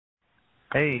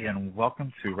Hey, and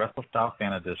welcome to Wrestle Style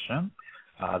Fan Edition.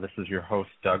 This is your host,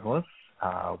 Douglas.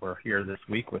 We're here this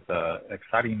week with an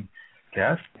exciting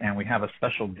guest, and we have a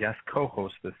special guest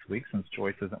co-host this week since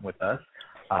Joyce isn't with us,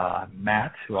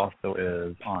 Matt, who also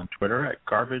is on Twitter at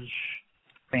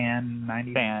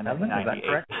GarbageFan97. Is that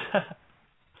correct?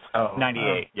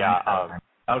 98, yeah.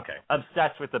 Okay.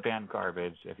 Obsessed with the band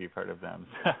Garbage, if you've heard of them.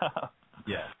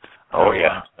 Yes. Oh,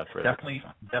 yeah.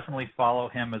 Definitely follow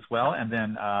him as well. And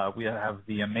then we have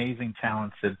the amazing,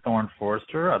 talented Thorne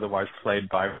Forrester, otherwise played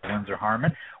by Winsor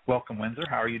Harmon. Welcome, Windsor.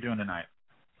 How are you doing tonight?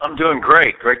 I'm doing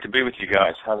great. Great to be with you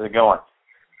guys. How's it going?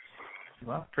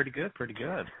 Well, pretty good.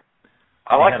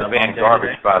 I like the band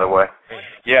Garbage, by the way.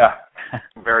 Yeah.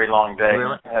 Very long day.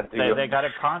 They got a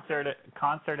concert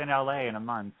in L.A. in a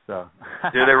month, so.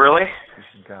 Do they really? You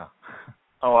should go.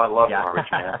 Oh, I love Garbage,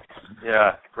 man.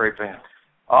 Yeah, great band.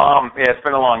 Yeah, it's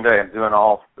been a long day. I'm doing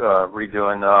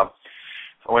redoing. I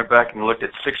went back and looked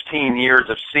at 16 years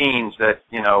of scenes that,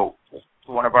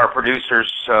 one of our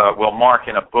producers will mark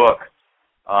in a book,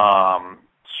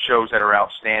 shows that are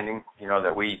outstanding,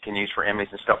 that we can use for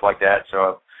Emmys and stuff like that.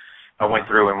 So I went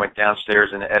through and went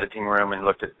downstairs in the editing room and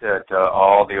looked at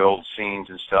all the old scenes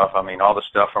and stuff. I mean, all the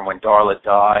stuff from when Darla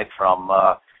died, from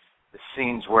the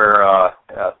scenes where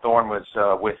Thorne was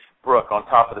with Brooke on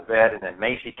top of the bed, and then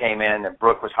Macy came in, and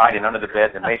Brooke was hiding under the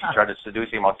bed, and Macy tried to seduce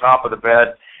him on top of the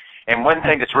bed. And one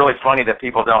thing that's really funny that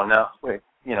people don't know,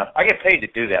 I get paid to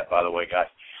do that, by the way, guys.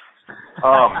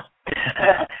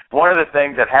 One of the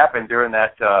things that happened during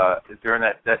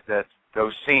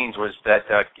those scenes was that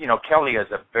Kelly is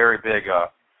a very big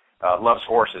loves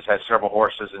horses, has several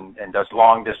horses, and does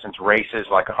long distance races,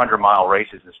 like 100-mile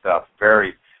races and stuff.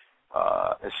 Very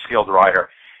a skilled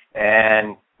rider.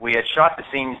 And we had shot the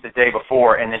scenes the day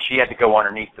before, and then she had to go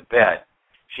underneath the bed.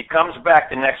 She comes back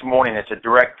the next morning. It's a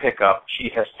direct pickup. She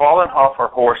has fallen off her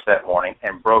horse that morning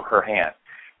and broke her hand.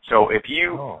 So if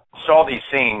you saw these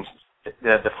scenes,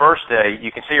 the first day,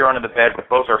 you can see her under the bed with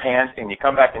both her hands, and you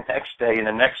come back the next day in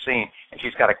the next scene, and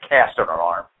she's got a cast on her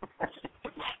arm.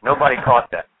 Nobody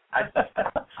caught that.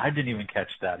 I didn't even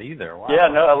catch that either. Wow. Yeah,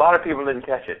 no, a lot of people didn't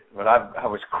catch it, but I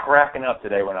was cracking up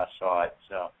today when I saw it.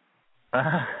 So.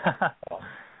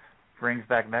 Brings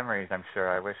back memories, I'm sure.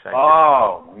 I wish I could.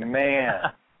 Oh,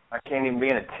 man. I can't even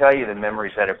begin to tell you the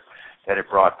memories that it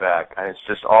brought back. It's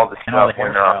just all the and stuff. All the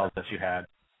hairstyles that you had.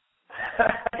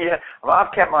 Yeah, well,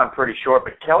 I've kept mine pretty short,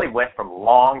 but Kelly went from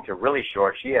long to really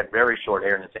short. She had very short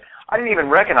hair. I didn't even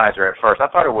recognize her at first. I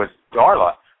thought it was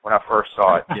Darla when I first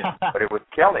saw it, but it was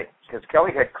Kelly, because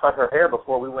Kelly had cut her hair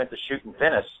before we went to shoot in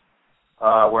Venice,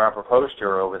 where I proposed to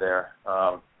her over there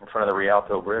in front of the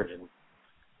Rialto Bridge in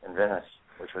Venice,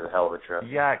 which was a hell of a trip.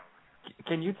 Yeah.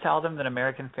 Can you tell them that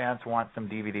American fans want some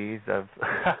DVDs of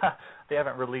they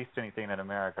haven't released anything in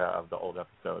America of the old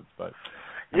episodes, but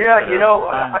yeah,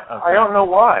 I don't know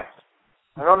why.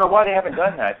 I don't know why they haven't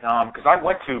done that. Because I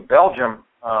went to Belgium.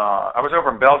 I was over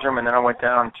in Belgium, and then I went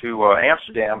down to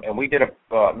Amsterdam, and we did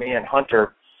me and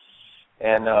Hunter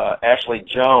and Ashley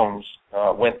Jones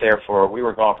went there we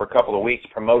were gone for a couple of weeks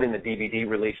promoting the DVD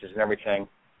releases and everything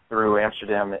through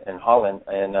Amsterdam and Holland,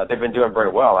 and they've been doing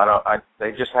very well.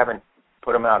 They just haven't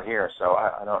put them out here, so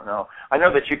I don't know. I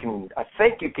know that I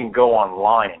think you can go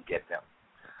online and get them.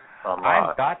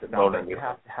 I've got them, but you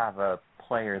have to have a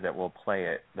player that will play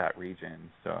it that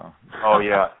region, so. Oh,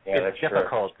 yeah. It's that's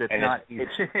difficult. True. It's not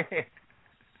easy.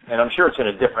 And I'm sure it's in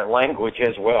a different language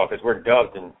as well, because we're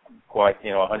dubbed in quite,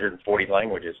 140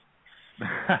 languages.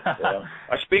 So,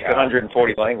 I speak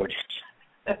 140 languages.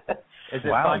 Is it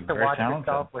fun to watch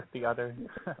yourself with the other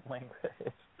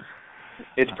language?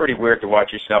 It's pretty weird to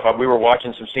watch yourself. We were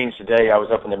watching some scenes today. I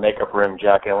was up in the makeup room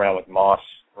jacking around with Moss,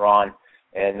 Ron,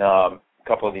 and a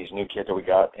couple of these new kids that we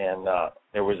got, and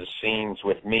there was a scenes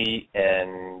with me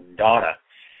and Donna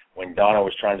when Donna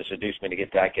was trying to seduce me to get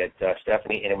back at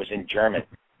Stephanie, and it was in German.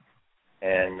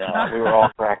 And we were all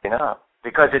cracking up.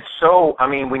 Because it's so,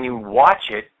 when you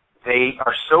watch it, they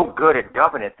are so good at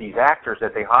dubbing it, these actors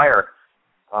that they hire.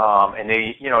 And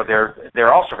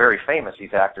they're also very famous,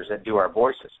 these actors that do our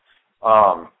voices.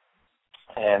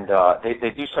 And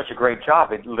they do such a great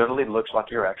job. It literally looks like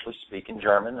you're actually speaking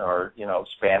German or,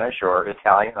 Spanish or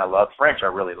Italian. I love French. I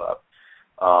really love.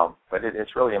 But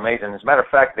it's really amazing. As a matter of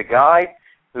fact, the guy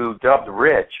who dubbed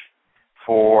Rich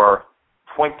for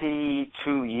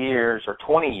 22 years or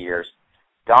 20 years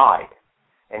died.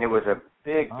 And it was a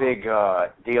big deal.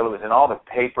 It was in all the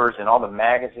papers and all the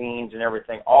magazines and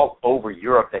everything all over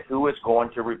Europe that who was going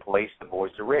to replace the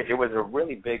voice of Rich. It was a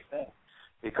really big thing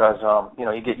because,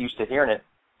 you get used to hearing it,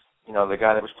 the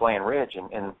guy that was playing Rich,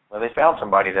 and well, they found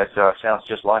somebody that sounds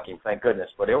just like him, thank goodness.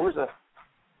 But it was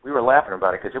we were laughing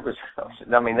about it because it was,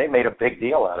 I mean, they made a big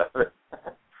deal out of it.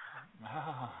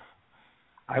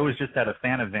 I was just at a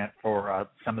fan event for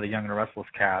some of the Young and the Restless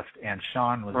cast, and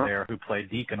Sean was there, who played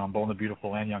Deacon on Bold and the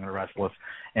Beautiful and Young and the Restless,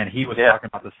 and he was talking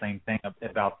about the same thing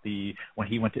about when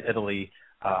he went to Italy,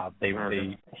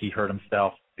 he heard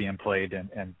himself being played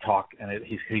and talk, and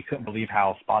he couldn't believe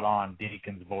how spot on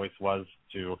Deacon's voice was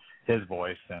to his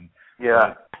voice, and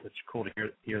it's cool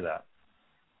to hear that.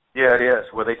 Yeah, it is.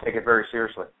 Well, they take it very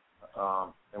seriously,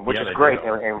 and which is great.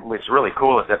 And what's really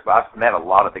cool is that I've met a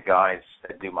lot of the guys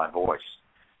that do my voice.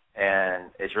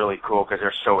 And it's really cool because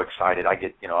they're so excited. I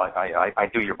get, I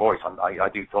do your voice. I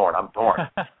do Thorne. I'm Thorne.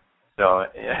 So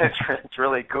it's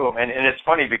really cool. And it's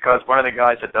funny because one of the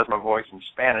guys that does my voice in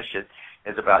Spanish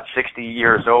is about 60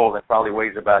 years old and probably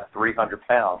weighs about 300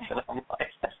 pounds. And I'm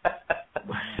like,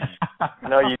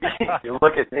 you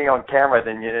look at me on camera,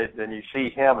 then you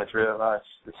see him. It's really nice.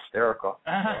 It's hysterical.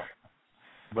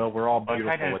 Well, we're all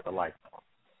beautiful with the light.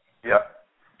 Yeah.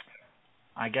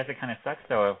 I guess it kind of sucks,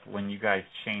 though, if when you guys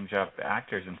change up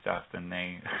actors and stuff, then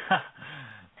they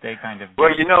kind of...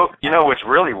 Well, you know what's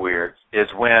really weird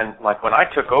is when I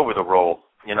took over the role,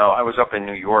 I was up in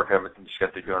New York. I just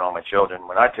got through doing all my children.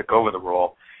 When I took over the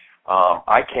role,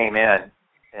 I came in,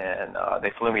 and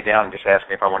they flew me down and just asked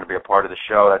me if I wanted to be a part of the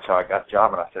show. That's how I got the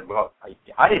job. And I said, well,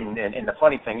 I didn't. And the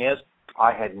funny thing is,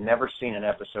 I had never seen an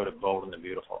episode of Bold and the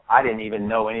Beautiful. I didn't even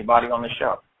know anybody on the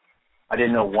show. I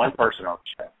didn't know one person on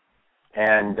the show.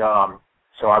 And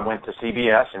so I went to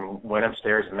CBS and went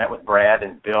upstairs and met with Brad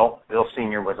and Bill. Bill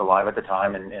Sr. was alive at the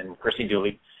time, and Chrissy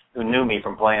Dooley, who knew me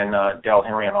from playing Del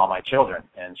Henry on All My Children.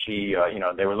 And she,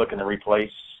 they were looking to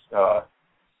replace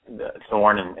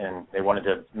Thorne, and they wanted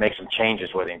to make some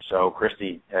changes with him. So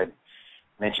Christy had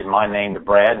mentioned my name to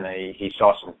Brad, and he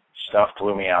saw some stuff,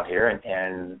 flew me out here,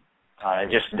 and I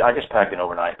just packed an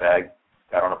overnight bag,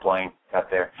 got on a plane, got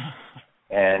there.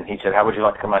 And he said, how would you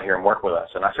like to come out here and work with us?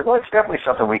 And I said, well, it's definitely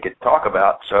something we could talk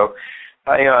about. So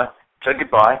I said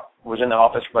goodbye, was in the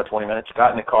office for about 20 minutes,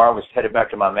 got in the car, was headed back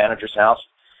to my manager's house,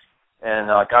 and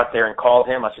got there and called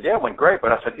him. I said, yeah, it went great.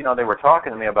 But I said, they were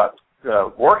talking to me about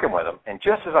working with him. And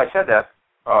just as I said that,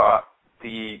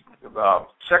 the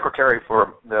secretary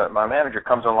for my manager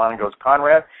comes online and goes,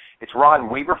 Conrad, it's Ron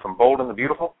Weaver from Bold and the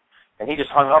Beautiful. And he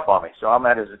just hung up on me. So I'm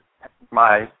at his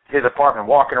apartment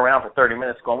walking around for 30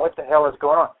 minutes going, what the hell is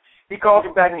going on? He calls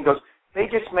me back and he goes, they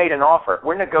just made an offer.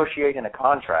 We're negotiating a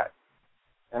contract.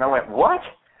 And I went, what?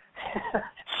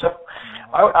 So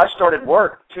I started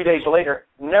work 2 days later,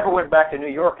 never went back to New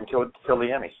York until the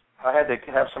Emmys. I had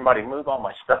to have somebody move all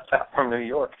my stuff out from New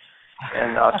York.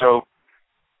 And so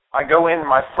I go in,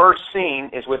 my first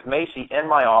scene is with Macy in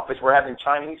my office. We're having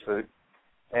Chinese food.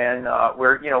 And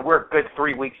we're a good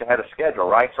 3 weeks ahead of schedule,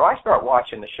 right? So I start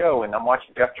watching the show, and I'm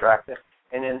watching Jeff Trachta.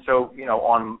 And then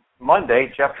on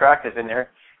Monday, Jeff Trachta's in there,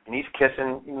 and he's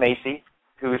kissing Macy,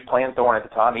 who was playing Thorne at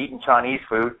the time, eating Chinese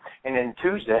food. And then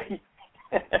Tuesday,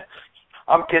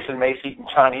 I'm kissing Macy, eating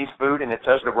Chinese food, and it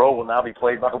says the role will now be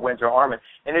played by Winsor Harmon.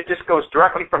 And it just goes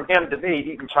directly from him to me,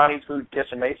 eating Chinese food,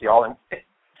 kissing Macy, all in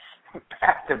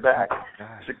back to back.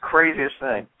 It's the craziest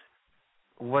thing.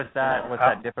 Was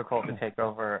that difficult to take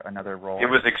over another role? It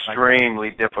was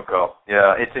extremely difficult.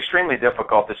 Yeah, it's extremely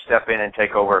difficult to step in and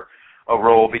take over a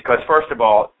role because, first of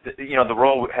all, the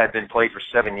role had been played for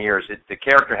 7 years. The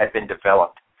character had been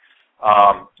developed,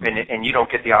 and you don't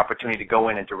get the opportunity to go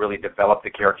in and to really develop the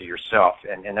character yourself.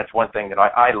 And that's one thing that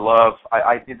I love.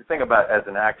 The thing about as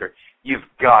an actor, you've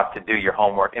got to do your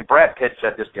homework. And Brad Pitt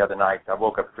said this the other night. I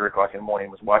woke up at 3 o'clock in the morning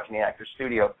and was watching the Actors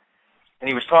Studio. And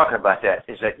he was talking about that,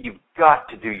 is that you've got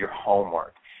to do your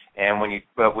homework. And when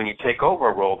you take over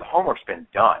a role, the homework's been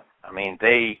done. I mean,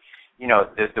 the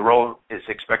role is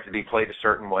expected to be played a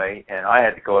certain way, and I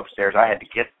had to go upstairs. I had to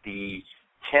get the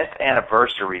 10th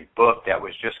anniversary book that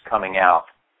was just coming out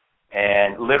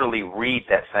and literally read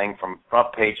that thing from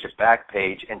front page to back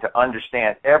page and to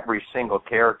understand every single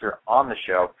character on the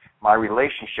show, my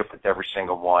relationship with every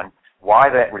single one, why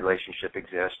that relationship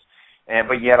exists.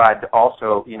 But yet I'd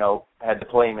also, had to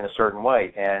play him in a certain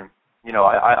way. And,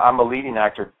 I'm a leading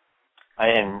actor,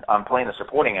 and I'm playing a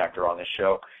supporting actor on this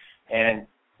show. And,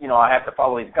 I have to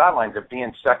follow these guidelines of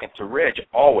being second to Ridge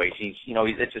always.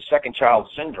 It's a second child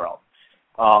syndrome.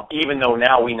 Even though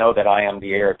now we know that I am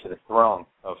the heir to the throne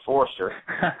of Forrester.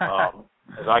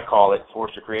 As I call it,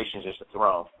 Forrester Creations is the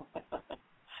throne.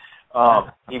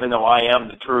 Even though I am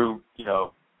the true,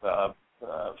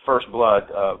 first blood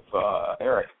of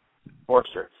Eric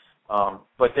Forrester.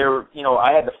 But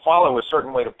I had to follow a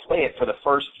certain way to play it for the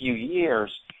first few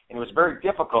years, and it was very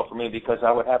difficult for me because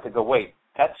I would have to go, wait,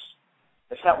 that's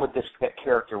not what that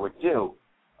character would do.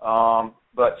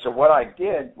 But so what I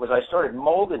did was I started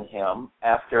molding him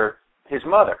after his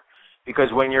mother,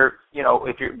 because when you're,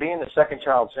 if you're being the second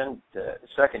child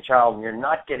and you're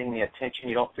not getting the attention,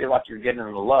 you don't feel like you're getting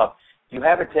the love, you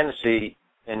have a tendency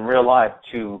in real life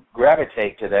to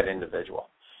gravitate to that individual,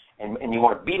 and you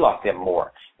want to be like them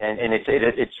more. And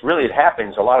it's really, it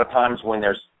happens a lot of times when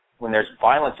there's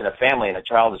violence in a family and a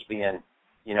child is being,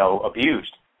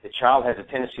 abused. The child has a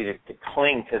tendency to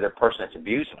cling to the person that's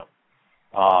abusing them.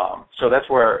 So that's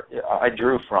where I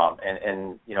drew from,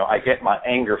 and I get my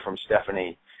anger from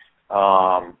Stephanie,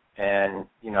 and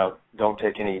don't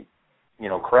take any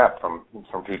crap from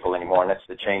people anymore. And that's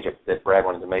the change that Brad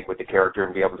wanted to make with the character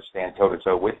and be able to stand toe to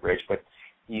toe with Rich. But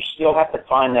you still have to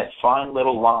find that fine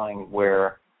little line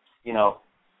where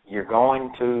you're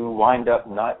going to wind up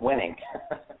not winning,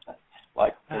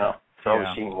 like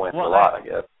Charlie Sheen wins a lot, I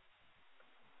guess.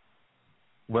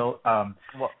 Well,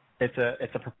 it's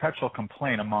a perpetual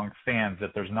complaint among fans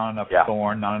that there's not enough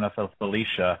Thorne, not enough of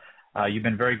Felicia. You've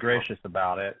been very gracious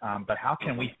about it, but what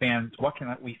can we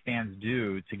fans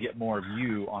do to get more of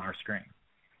you on our screen?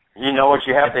 You know what?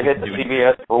 You have to hit the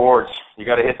CBS boards. You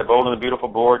got to hit the Bold and the Beautiful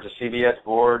boards, the CBS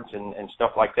boards, and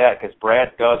stuff like that. Because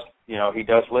Brad does, he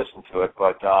does listen to it,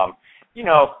 but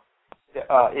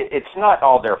it's not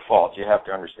all their fault. You have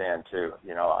to understand too.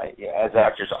 As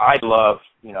actors, I love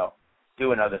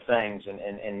doing other things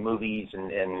and movies, and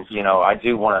I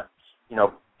do want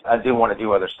to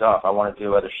do other stuff. I want to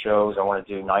do other shows. I want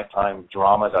to do nighttime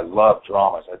dramas. I love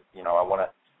dramas. I want to.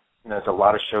 There's a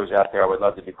lot of shows out there. I would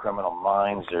love to do Criminal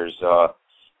Minds. There's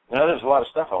there's a lot of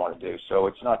stuff I want to do. So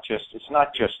it's not just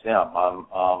them.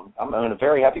 I'm in a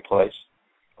very happy place.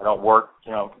 I don't work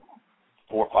 4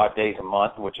 or 5 days a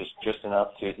month, which is just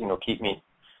enough to keep me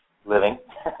living.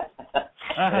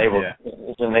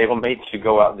 It's enabled me to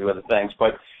go out and do other things.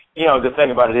 But the thing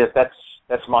about it is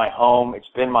that's my home. It's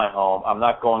been my home. I'm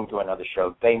not going to another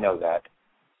show. They know that.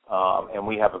 And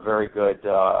we have a very good,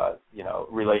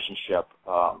 relationship.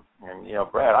 And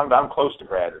Brad, I'm close to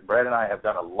Brad. Brad and I have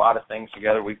done a lot of things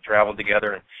together. We've traveled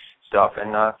together and stuff.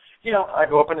 And, I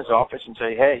go up in his office and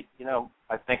say, hey,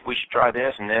 I think we should try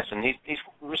this, and he's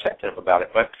receptive about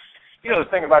it. But, the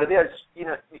thing about it is,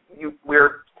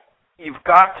 you've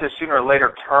got to sooner or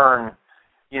later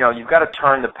you've got to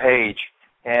turn the page.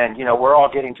 And, we're all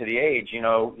getting to the age,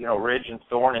 Ridge and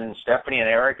Thorne and Stephanie and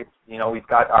Eric, we've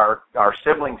got our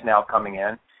siblings now coming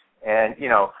in. And,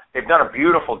 they've done a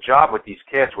beautiful job with these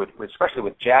kids, especially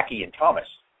with Jackie and Thomas.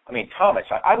 I mean, Thomas,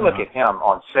 I look at him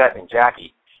on set and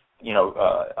Jackie,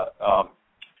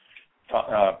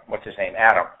 what's his name,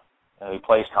 Adam, who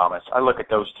plays Thomas. I look at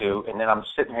those two, and then I'm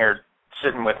sitting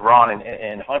with Ron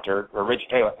and Hunter, or Ridge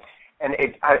Taylor, and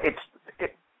it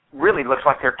really looks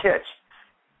like they're kids.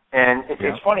 And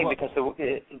it's funny because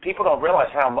people don't realize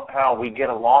how we get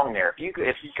along there.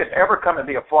 If you could ever come and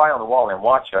be a fly on the wall and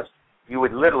watch us,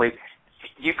 the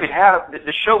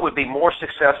show would be more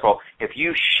successful if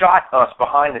you shot us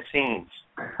behind the scenes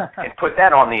and put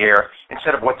that on the air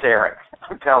instead of what's airing.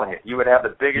 I'm telling you, you would have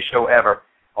the biggest show ever.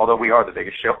 Although we are the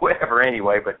biggest show ever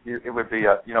anyway, but it would be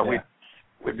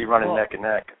we'd be running neck and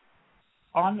neck.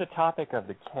 On the topic of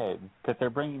the kids, because they're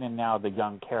bringing in now the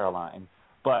young Caroline.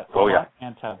 But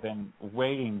fans have been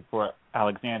waiting for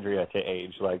Alexandria to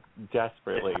age,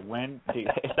 desperately.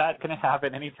 Is that going to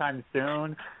happen anytime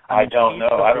soon? I don't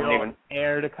know. I don't even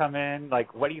air to come in.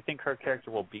 What do you think her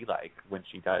character will be like when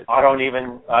she does? I don't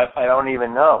even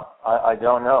know. I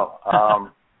don't know.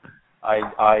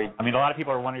 I mean, a lot of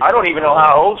people are wondering. I don't even know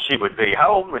how old she would be.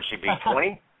 How old would she be?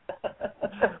 20?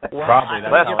 Probably.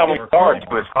 Last time we saw her, she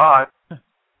was 5.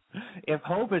 If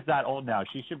Hope is that old now,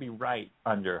 she should be right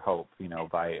under Hope,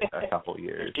 by a couple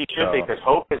years. She should be, because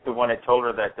Hope is the one that told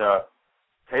her that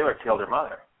Taylor killed her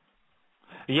mother.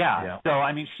 Yeah. So,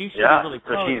 I mean, she should be really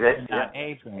close in that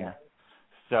age range.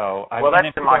 So,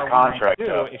 that's in my contract,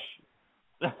 though.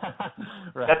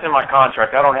 Right. That's in my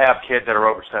contract. I don't have kids that are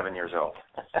over 7 years old.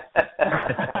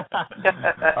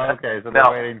 Okay, so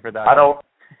they're waiting for that. I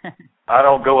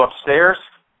don't go upstairs,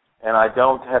 and I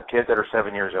don't have kids that are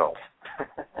 7 years old.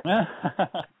 A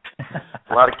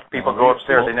lot of people go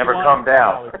upstairs, they never come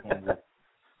down.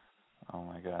 Oh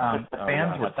my God.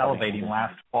 Fans were salivating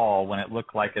last fall when it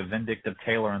looked like a vindictive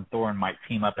Taylor and Thorne might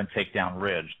team up and take down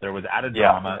Ridge. There was added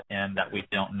drama in that we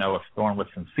don't know if Thorne was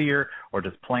sincere or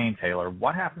just playing Taylor.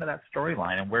 What happened to that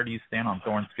storyline, and where do you stand on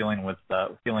Thorne's feelings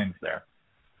there?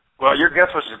 Well, your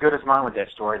guess was as good as mine with that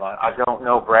storyline. I don't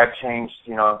know. Brad changed,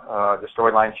 the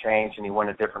storyline changed, and he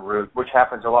went a different route, which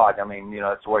happens a lot. I mean,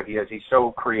 that's the way he is. He's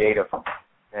so creative,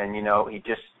 and, he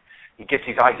gets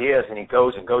these ideas, and he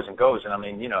goes and goes and goes. And, I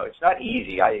mean, it's not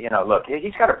easy. Look,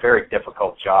 he's got a very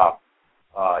difficult job.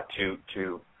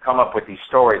 to come up with these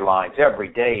storylines every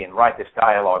day and write this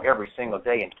dialogue every single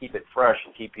day and keep it fresh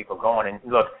and keep people going. And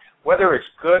look, whether it's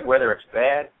good, whether it's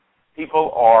bad,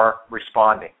 people are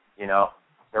responding, you know.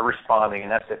 They're responding,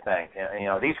 and that's the thing. You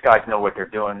know, these guys know what they're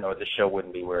doing, or the show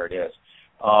wouldn't be where it is.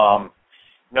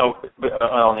 No, but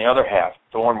on the other half,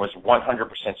 Thorne was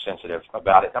 100% sensitive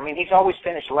about it. I mean, he's always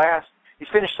finished last. He's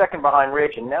finished second behind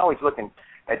Rich, and now he's looking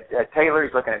at Taylor.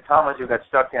 He's looking at Thomas, who got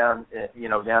stuck down,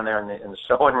 down there in the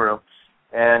sewing room.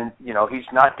 And, you know, he's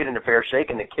not getting a fair shake,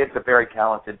 and the kid's a very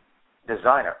talented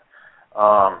designer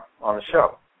on the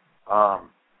show.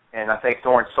 And I think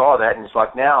Thorne saw that, and it's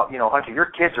like, now, you know, Hunter, your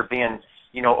kids are being,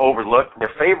 you know, overlooked. They're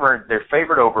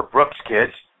favored over Brooks'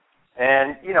 kids.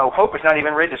 And, you know, Hope is not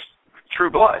even Ridge's true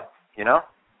blood, you know.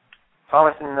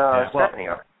 Thomas and Stephanie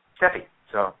are. Steffi,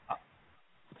 so.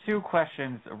 Two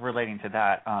questions relating to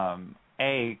that.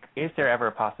 A, is there ever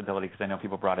a possibility, because I know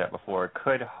people brought it up before,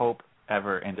 could Hope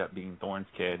ever end up being Thorne's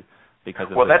kid because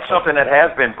of that's something that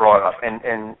has been brought up,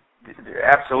 and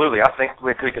absolutely. I think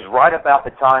because right about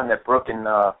the time that Brooke and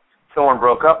Thorne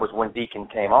broke up was when Deacon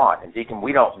came on. And Deacon,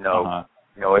 we don't know,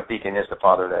 you know, if Deacon is the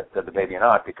father that the baby or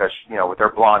not, because, you know, with their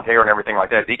blonde hair and everything like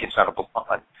that, Deacon's not a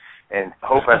blonde. And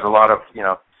Hope has a lot of, you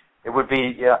know, it would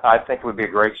be, I think it would be a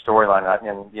great storyline.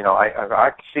 And, you know,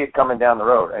 I see it coming down the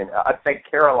road. And I think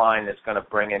Caroline is going to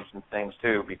bring in some things,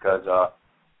 too, because,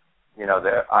 you know,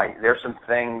 there's some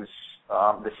things,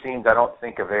 the scenes I don't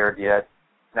think have aired yet.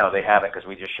 No, they haven't, because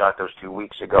we just shot those 2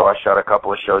 weeks ago. I shot a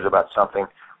couple of shows about something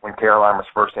when Caroline was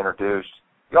first introduced.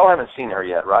 Y'all haven't seen her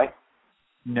yet, right?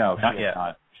 No, not yet.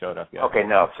 Not showed up yet. Okay,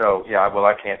 no. So, yeah, well,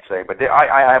 I can't say. But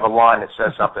I have a line that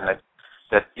says something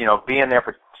that, you know, being there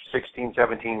for 16,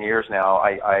 17 years now,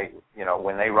 I you know,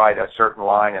 when they write a certain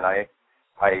line and I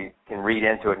can read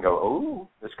into it and go, ooh,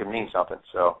 this could mean something.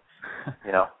 So,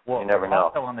 you know, you never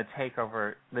know. Also on the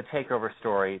takeover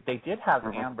story, they did have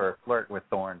Amber flirt with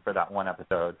Thorne for that one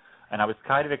episode, and I was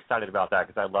kind of excited about that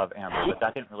because I love Amber, but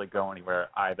that didn't really go anywhere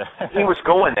either. He was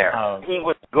going there. He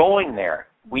was going there.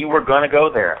 We were going to go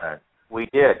there. We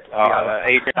did.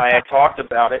 Adrian and I had talked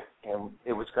about it, and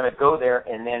it was going to go there,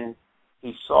 and then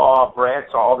Brad saw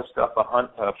all the stuff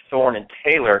of Thorne and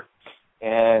Taylor,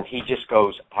 and he just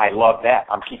goes, I love that.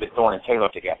 I'm keeping Thorne and Taylor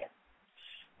together.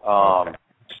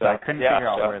 So I couldn't figure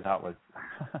out where that was.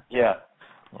 Yeah,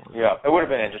 it would have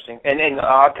been interesting. And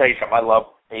I'll tell you something. I love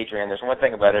Adrian. There's one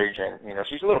thing about Adrian. You know,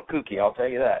 she's a little kooky. I'll tell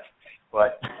you that.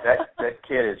 But that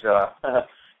kid is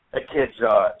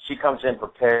she comes in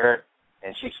prepared,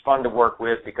 and she's fun to work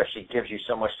with because she gives you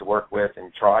so much to work with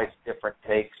and tries different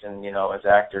takes. And you know, as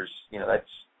actors, you know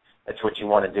that's what you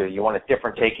want to do. You want a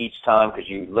different take each time because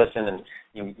you listen and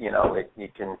you know you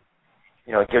can.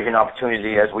 You know, it gives you an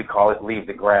opportunity, as we call it, leave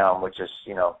the ground, which is,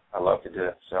 you know, I love to do.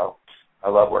 So I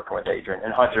love working with Adrian.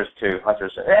 And Hunter's, too.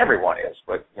 Everyone is.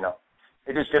 But, you know,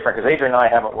 it is different because Adrian and I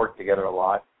haven't worked together a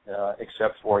lot,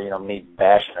 except for, you know, me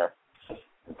bashing her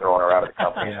and throwing her out of the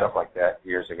company and stuff like that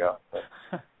years ago. But,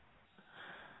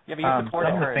 yeah, but you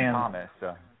supported her and Thomas.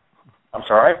 So. I'm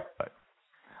sorry?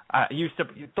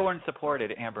 Thorne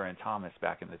supported Amber and Thomas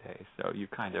back in the day, so you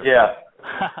kind of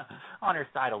on her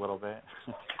side a little bit.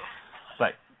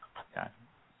 But,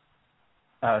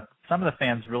 yeah. Some of the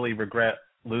fans really regret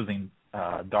losing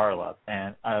Darla,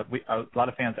 and a lot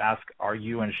of fans ask, are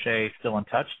you and H.E.A.T still in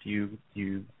touch? Do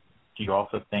you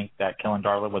also think that killing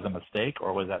Darla was a mistake,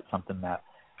 or was that something that,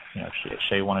 you know,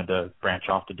 H.E.A.T wanted to branch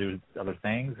off to do other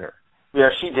things? Or yeah,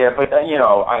 she did, but you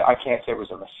know, I can't say it was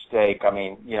a mistake. I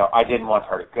mean, you know, I didn't want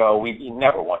her to go. You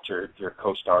never want your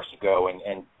co-stars to go,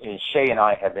 and H.E.A.T and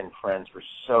I have been friends for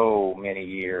so many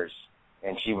years,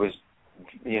 and she was,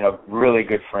 you know, really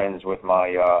good friends with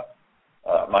my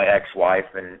my ex-wife,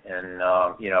 and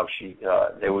you know, she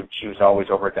was always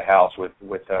over at the house with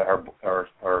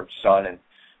her son and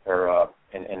her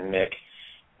and Mick,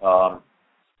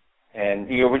 and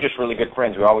you know, we're just really good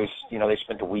friends. We always, you know, they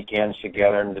spent the weekends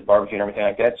together and the barbecue and everything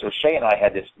like that. So H.E.A.T and I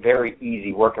had this very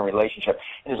easy working relationship.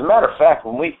 And as a matter of fact,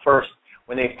 when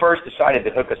they first decided to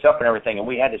hook us up and everything, and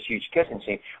we had this huge kissing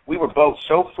scene, we were both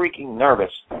so freaking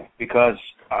nervous because,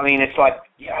 I mean, it's like,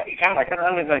 yeah, God,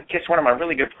 I'm going to kiss one of my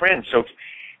really good friends. So,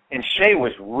 and H.E.A.T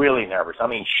was really nervous. I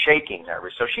mean, shaking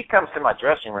nervous. So she comes to my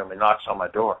dressing room and knocks on my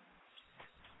door.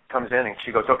 Comes in and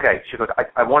she goes, okay. She goes,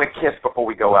 I want to kiss before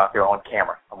we go out there on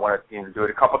camera. I want to, you know, do it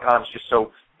a couple times just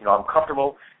so, you know, I'm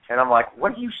comfortable. And I'm like,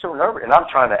 what are you so nervous? And I'm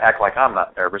trying to act like I'm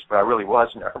not nervous, but I really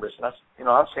was nervous. And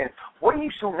I'm saying, what are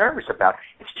you so nervous about?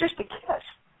 It's just a kiss.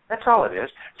 That's all it is.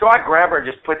 So I grab her and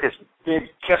just put this big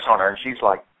kiss on her, and she's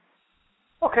like,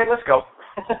 okay, let's go.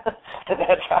 And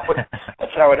that's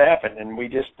how it happened. And we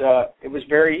just, it was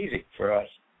very easy for us.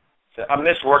 So I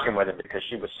miss working with her because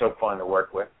she was so fun to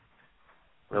work with.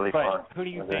 Really fun. Who do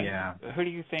you think? Yeah. Who do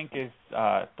you think is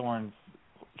Thorne's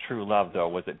true love, though?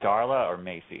 Was it Darla or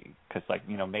Macy? Because, like,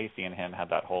 you know, Macy and him had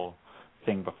that whole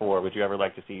thing before. Would you ever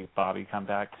like to see Bobby come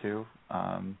back too?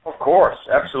 Of course,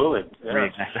 absolutely.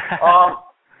 Yeah.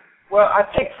 Well, I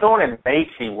think Thorne and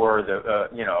Macy were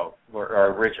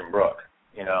were Ridge and Brooke.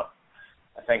 You know,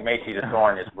 I think Macy to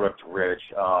Thorne is Brooke to Ridge.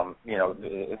 You know,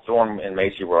 Thorne and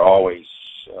Macy were always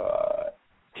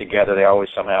together. They always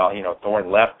somehow, you know,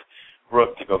 Thorne left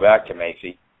Brooke to go back to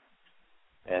Macy,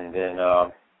 and then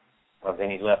then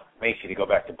he left Macy to go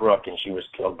back to Brooke, and she was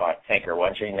killed by a tanker,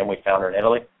 wasn't she? And then we found her in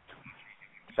Italy,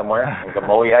 somewhere in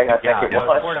Gamoye, I think it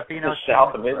was, Portofino,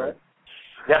 south of Italy.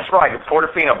 That's right,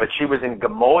 Portofino, but she was in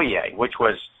Gamoye, which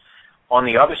was on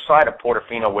the other side of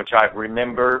Portofino, which I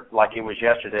remember like it was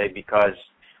yesterday, because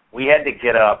we had to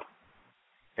get up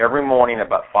every morning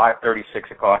about 5:30,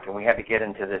 6 o'clock, and we had to get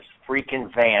into this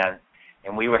freaking van,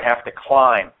 and we would have to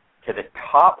climb to the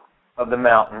top of the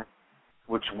mountain,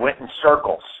 which went in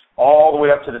circles all the way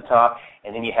up to the top,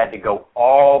 and then you had to go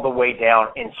all the way down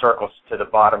in circles to the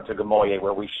bottom to Gamoye,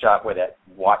 where we shot where that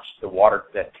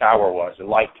tower was, the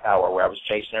light tower where I was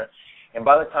chasing her. And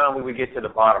by the time we would get to the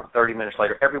bottom, 30 minutes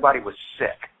later, everybody was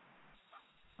sick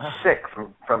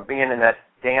from being in that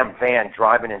damn van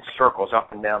driving in circles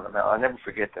up and down the mountain. I'll never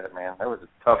forget that, man. That was a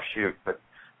tough shoot, but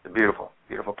it's a beautiful,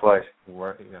 beautiful place.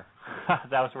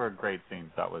 Those were great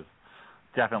scenes. That was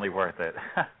definitely worth it.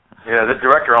 Yeah, the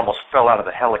director almost fell out of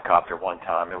the helicopter one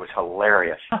time. It was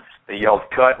hilarious. They yelled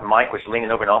cut, and Mike was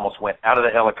leaning over and almost went out of the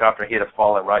helicopter. He'd have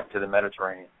fallen right into the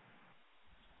Mediterranean.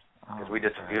 Because we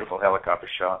did some beautiful helicopter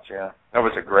shots, yeah. That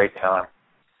was a great time.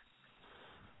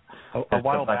 A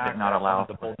while back, not allowed.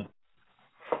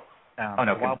 At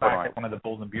one of the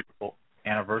Bold and Beautiful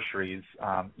anniversaries,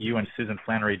 you and Susan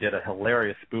Flannery did a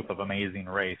hilarious spoof of Amazing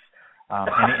Race.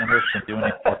 Any interest in doing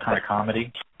it for kind of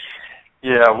comedy?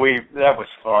 Yeah, that was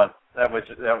fun. That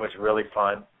was really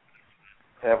fun.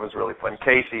 That was really fun.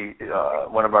 Casey,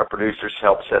 one of our producers,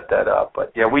 helped set that up.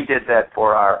 But yeah, we did that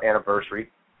for our anniversary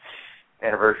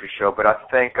show. But I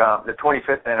think the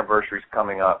 25th anniversary is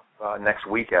coming up next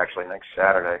week, actually, next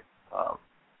Saturday.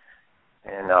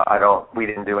 We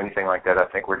didn't do anything like that. I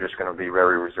think we're just going to be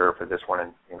very reserved for this one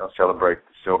and, you know, celebrate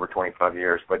the silver 25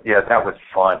 years. But yeah, that was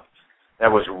fun.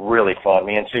 That was really fun.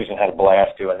 Me and Susan had a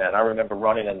blast doing that. And I remember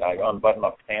running and I unbuttoned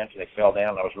my pants and they fell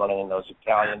down. I was running in those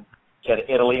Italian,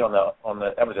 Italy on the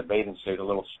that was a bathing suit, a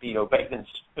little Speedo bathing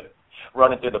suit,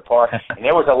 running through the park. And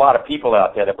there was a lot of people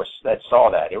out there that saw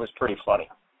that. It was pretty funny.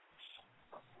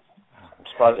 I'm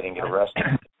surprised they didn't get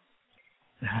arrested.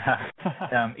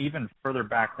 Even further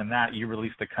back than that, you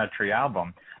released a country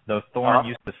album. Though Thorne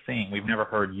used to sing, we've never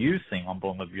heard you sing on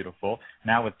Bold and Beautiful.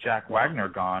 Now with Jack Wagner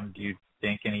gone, do you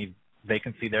think any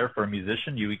vacancy there for a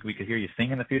musician? We could hear you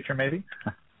sing in the future, maybe?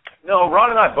 No,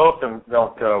 Ron and I both don't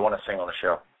want to sing on the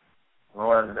show.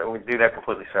 We do that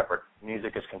completely separate.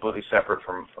 Music is completely separate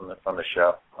from the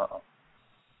show.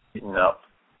 No.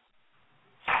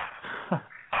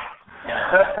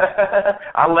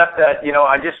 I left that. You know,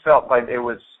 I just felt like it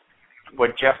was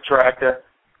what Jeff Trachta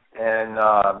and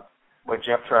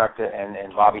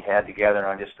Bobby had together, and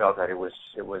I just felt that it was.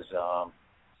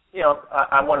 You know,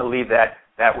 I want to leave that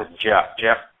with Jeff.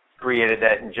 Jeff created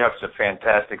that, and Jeff's a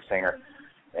fantastic singer,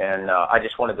 and I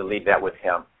just wanted to leave that with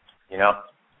him, you know?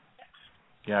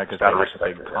 Yeah, because they had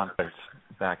a big conflict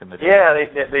back in the day. Yeah, they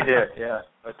did, yeah.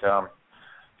 But,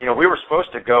 you know, I was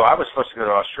supposed to go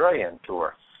to Australia and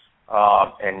tour,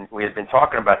 and we had been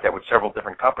talking about that with several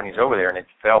different companies over there, and it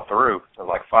fell through. So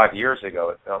like 5 years ago,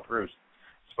 it fell through.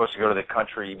 Supposed to go to the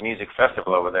country music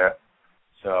festival over there,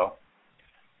 so...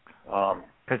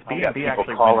 Because B&B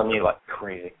actually calling me like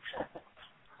crazy.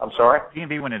 I'm sorry?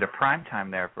 B&B went into prime time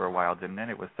there for a while, didn't it?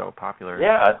 It was so popular.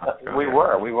 Yeah, we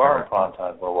were in prime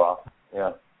time for a while.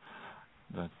 Yeah.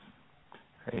 That's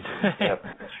crazy.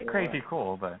 Crazy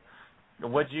cool, but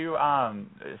would you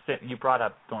you brought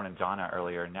up Thorne and Donna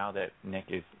earlier. Now that Nick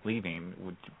is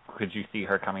leaving, could you see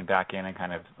her coming back in and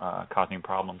kind of causing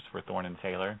problems for Thorne and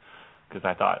Taylor? Because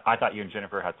I thought you and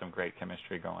Jennifer had some great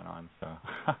chemistry going on, so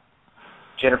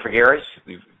Jennifer Gary's?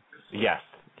 Yes,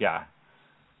 yeah.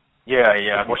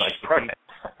 Yeah. Well, she's pregnant.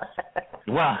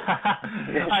 Well,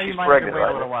 she's pregnant wait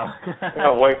a little while.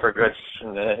 I'll wait for a good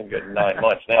 9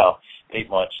 months now, 8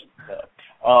 months.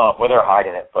 Well, they're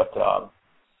hiding it, but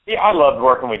yeah, I loved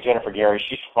working with Jennifer Gary.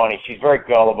 She's funny. She's very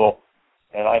gullible,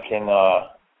 and I can,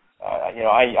 you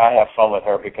know, I have fun with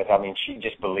her because I mean she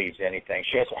just believes anything.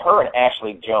 She has her and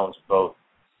Ashley Jones both.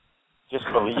 Just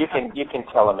believe you can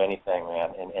tell them anything,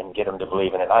 man, and get them to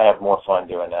believe in it. I have more fun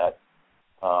doing that.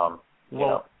 You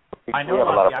know. I know we have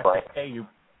a lot on of the fun. FAA you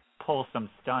pull some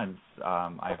stunts,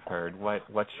 I've heard.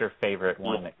 What's your favorite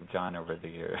one that you've done over the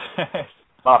years?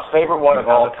 My favorite one of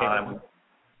all time.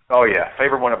 Oh, yeah.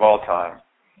 Favorite one of all time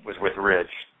was with Ridge.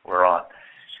 We're on.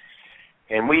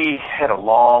 And we had a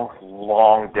long,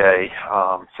 long day.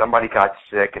 Somebody got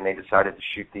sick, and they decided to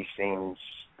shoot these scenes.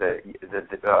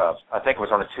 I think it was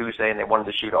on a Tuesday, and they wanted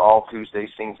to shoot all Tuesday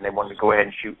scenes, and they wanted to go ahead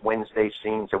and shoot Wednesday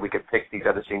scenes so we could pick these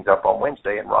other scenes up on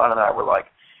Wednesday. And Ron and I were like,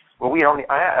 well,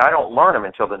 I don't learn them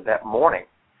until that morning.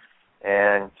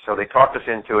 And so they talked us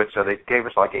into it, so they gave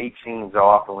us like 8 scenes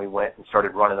off, and we went and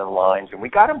started running the lines, and we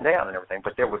got them down and everything,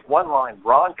 but there was one line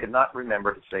Ron could not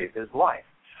remember to save his life.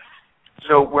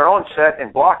 So we're on set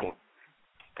and blocking,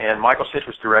 and Michael Stitch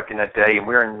was directing that day, and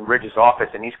we're in Ridge's office,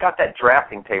 and he's got that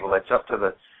drafting table that's up to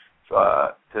the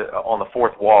on the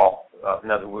fourth wall.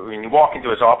 When you walk into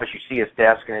his office, you see his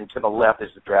desk, and then to the left is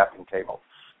the drafting table.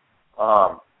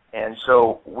 And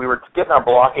so we were getting our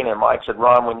blocking, and Mike said,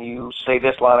 Ron, when you say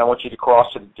this line, I want you to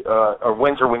cross to, or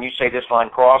Windsor, when you say this line,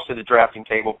 cross to the drafting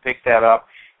table, pick that up,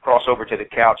 cross over to the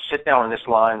couch, sit down on this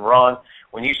line. Ron,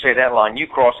 when you say that line, you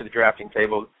cross to the drafting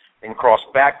table and cross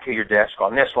back to your desk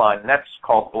on this line, and that's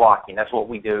called blocking. That's what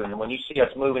we do. And when you see us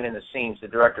moving in the scenes, the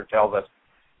director tells us,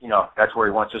 that's where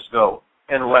he wants us to go,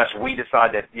 unless we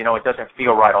decide that, it doesn't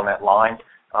feel right on that line.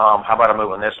 How about I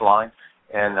move on this line?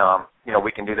 And,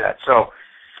 we can do that. So,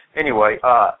 anyway,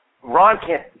 Ron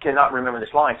cannot remember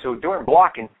this line, so during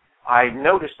blocking, I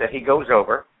noticed that he goes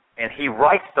over and he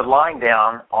writes the line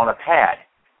down on a pad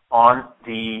on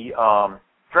the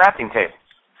drafting table.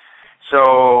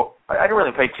 So I didn't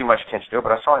really pay too much attention to it,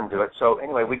 but I saw him do it. So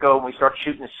anyway, we go and we start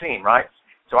shooting the scene, right?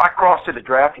 So I cross to the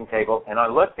drafting table, and I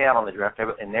look down on the drafting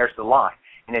table, and there's the line,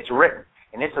 and it's written,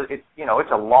 and it's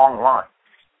a long line.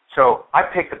 So I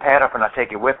pick the pad up and I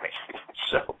take it with me.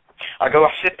 So I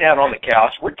sit down on the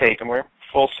couch. We're taping. We're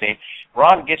full scene.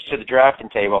 Ron gets to the drafting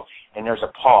table, and there's a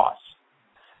pause.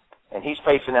 And he's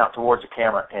facing out towards the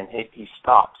camera, and he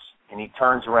stops, and he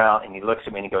turns around, and he looks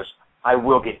at me, and he goes, I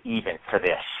will get even for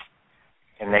this.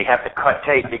 And they have to cut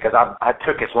tape because I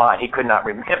took his line. He could not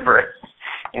remember it.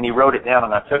 And he wrote it down,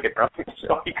 and I took it from him.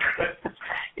 So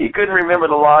he couldn't remember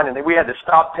the line, and we had to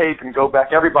stop tape and go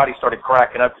back. Everybody started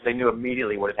cracking up because they knew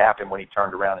immediately what had happened when he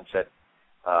turned around and said,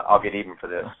 I'll get even for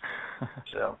this.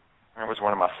 So that was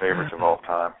one of my favorites of all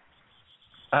time.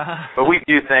 But we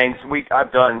do things.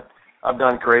 I've done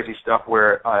crazy stuff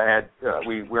where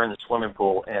we were in the swimming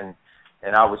pool, and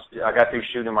I got through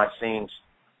shooting my scenes,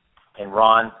 and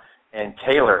Ron and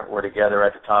Taylor were together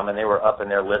at the time, and they were up in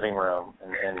their living room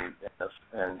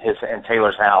and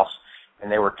Taylor's house,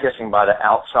 and they were kissing by the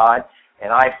outside,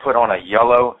 and I put on a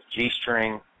yellow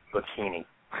G-string bikini,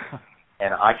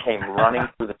 and I came running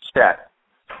through the set.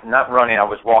 Not running, I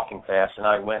was walking fast, and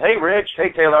I went, hey, Rich, hey,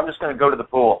 Taylor, I'm just going to go to the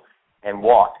pool, and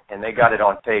walked, and they got it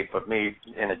on tape of me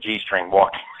in a G-string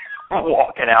walking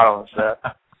out on the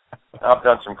set. I've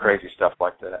done some crazy stuff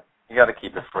like that. You got to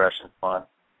keep it fresh and fun.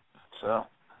 So.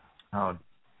 Oh,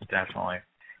 definitely.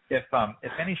 If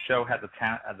any show had the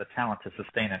talent to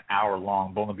sustain an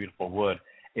hour-long Bull in the Beautiful would,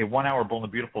 a 1-hour Bull in the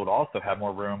Beautiful would also have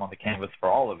more room on the canvas for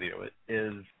all of you.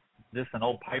 Is this an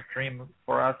old pipe dream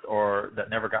for us, or that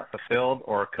never got fulfilled,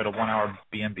 or could a 1-hour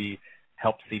B&B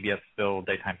help CBS fill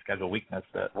daytime schedule weakness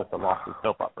with the loss of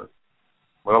soap operas?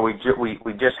 Well, we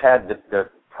just had the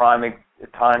prime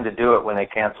time to do it when they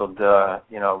canceled, As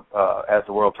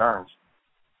the World Turns.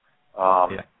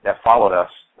 That followed us.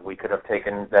 We could have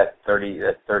taken that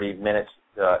 30 minutes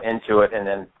into it and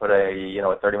then put a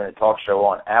 30-minute talk show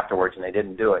on afterwards, and they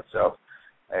didn't do it. So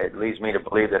it leads me to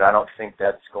believe that I don't think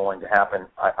that's going to happen.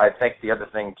 I think the other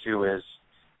thing too is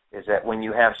that when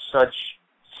you have such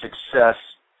success,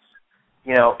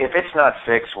 if it's not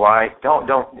fixed, why don't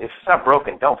if it's not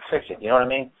broken, don't fix it. You know what I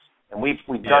mean? And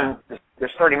we've done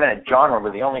this 30-minute genre.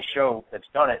 We're the only show that's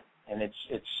done it. And it's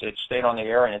stayed on the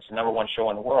air, and it's the #1 show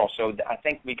in the world. So I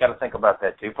think we got to think about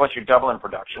that too. Plus, you're doubling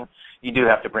production. You do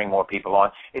have to bring more people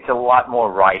on. It's a lot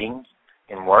more writing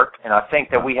and work, and I think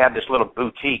that we have this little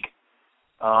boutique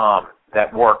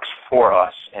that works for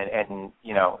us, and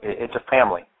it's a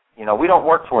family. We don't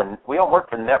work for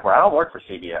the network. I don't work for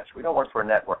CBS. We don't work for a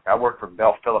network. I work for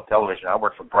Bell Philip Television. I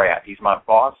work for Brad. He's my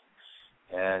boss,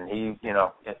 and he,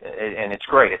 and it's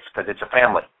great. It's because it's a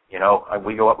family.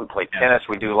 We go up, we play tennis,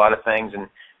 we do a lot of things, and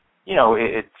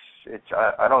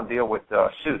I don't deal with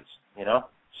suits,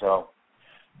 So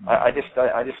I just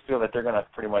feel that they're going to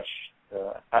pretty much.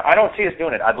 I don't see us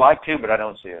doing it. I'd like to, but I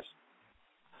don't see us.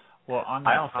 Well,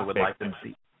 I also would like to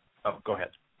see. Oh, go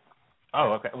ahead.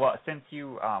 Oh, okay. Well, since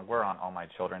you were on All My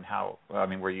Children,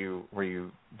 were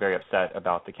you very upset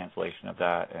about the cancellation of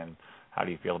that? And how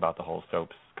do you feel about the whole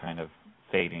soaps kind of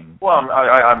fading? Well,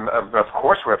 I'm of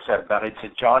course we're upset about it.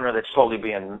 It's a genre that's slowly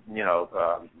being,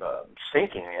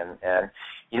 sinking, and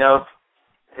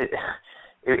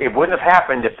it wouldn't have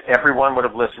happened if everyone would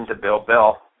have listened to Bill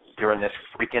Bell during this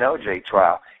freaking O.J.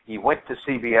 trial. He went to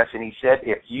CBS and he said,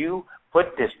 if you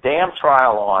put this damn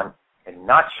trial on and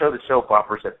not show the soap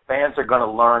operas, that fans are going to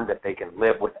learn that they can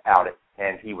live without it.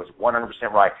 And he was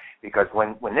 100% right, because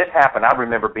when this happened, I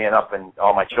remember being up and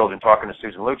all my children talking to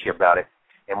Susan Lucci about it,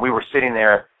 and we were sitting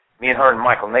there, me and her and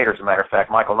Michael Nader, as a matter of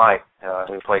fact, Michael Knight,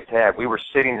 who played tag, we were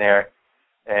sitting there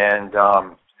and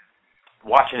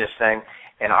watching this thing,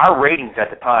 and our ratings at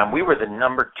the time, we were the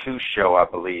number 2 show, I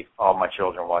believe, all my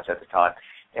children was at the time,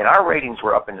 and our ratings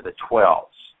were up into the 12s.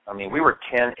 I mean, we were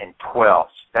 10 and 12s.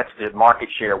 That's the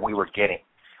market share we were getting.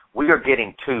 We are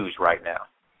getting 2s right now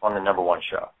on the number 1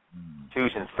 show.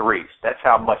 2s and 3s. That's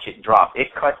how much it dropped.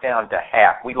 It cut down to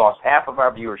half. We lost half of our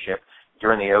viewership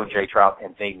during the O.J. trial,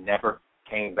 and they never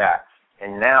came back.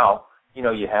 And now,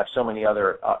 you have so many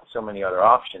other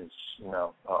options,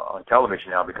 on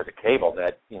television now because of cable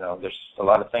that, there's a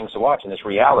lot of things to watch, and this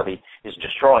reality is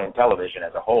destroying television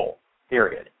as a whole,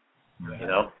 period.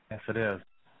 Yeah. Yes, it is.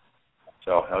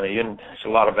 So, I mean, there's a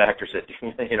lot of actors that,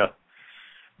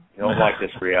 don't like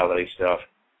this reality stuff.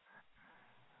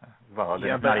 Well,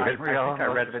 yeah, but I think I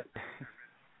read it.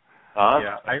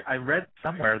 Yeah, I read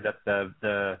somewhere that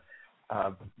the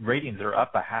ratings are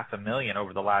up 500,000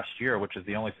 over the last year, which is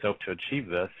the only soap to achieve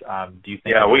this. Do you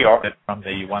think? Yeah, we are. From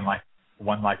the One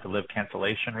Life to Live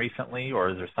cancellation recently, or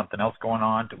is there something else going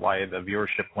on to why the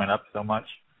viewership went up so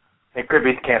much? It could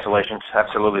be cancellations.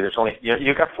 Absolutely. There's only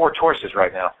you got 4 choices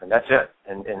right now, and that's it.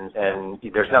 And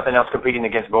there's nothing else competing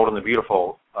against Bold and the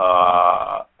Beautiful.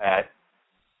 No,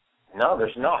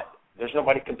 there's not. There's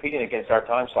nobody competing against our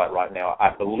time slot right now, I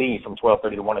believe, from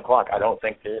 12:30 to 1 o'clock. I don't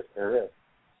think there is.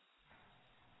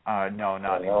 No,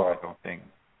 not anymore, I don't think,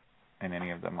 in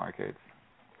any of the markets.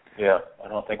 Yeah, I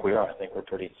don't think we are. I think we're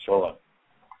pretty solo.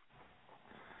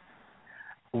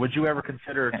 Would you ever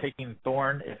consider taking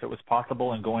Thorne, if it was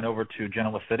possible, and going over to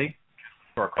Genoa City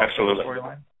for a crossover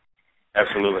storyline?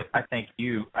 Absolutely. I think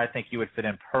you would fit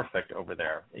in perfect over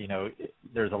there.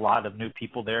 There's a lot of new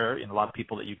people there and a lot of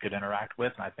people that you could interact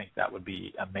with, and I think that would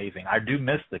be amazing. I do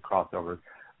miss the crossovers.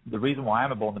 The reason why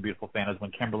I'm a Bold and the Beautiful fan is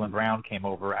when Kimberlyn Brown came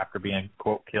over after being,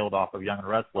 quote, killed off of Young and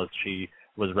Restless, she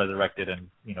was resurrected and,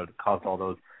 caused all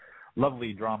those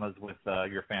lovely dramas with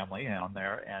your family on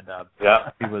there, and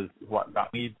she was what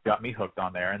got me hooked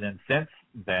on there. And then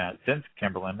since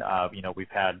Kimberlyn, we've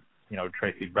had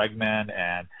Tracy Bregman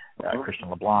and Christian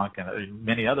LeBlanc and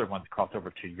many other ones cross over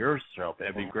to your show.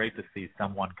 It'd be great to see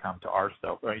someone come to our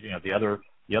show, or, the other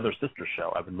sister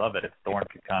show. I would love it if Thorne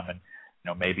could come and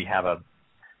maybe have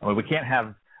we can't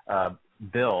have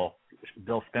Bill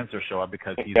Spencer show up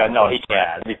because he's he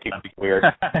can't. It'd be weird.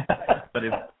 But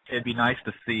it'd be nice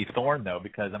to see Thorne though,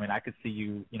 because I could see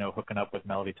you hooking up with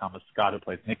Melody Thomas Scott, who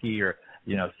plays Nikki, or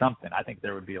something. I think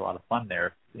there would be a lot of fun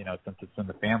there, since it's in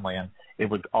the family, and it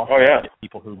would also get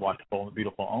people who watch Bold and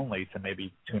Beautiful only to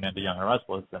maybe tune into Young and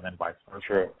Restless, and then vice versa.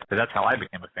 Sure. So that's how I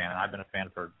became a fan, and I've been a fan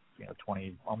for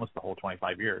almost the whole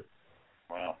 25 years.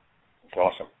 Wow, that's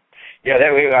awesome. Yeah,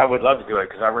 I would love to do it,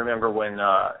 because I remember when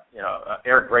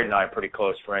Eric Braid and I are pretty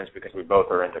close friends because we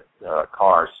both are into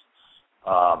cars.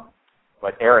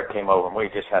 But Eric came over and we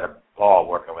just had a ball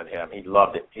working with him. He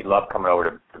loved it. He loved coming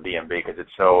over to BMB because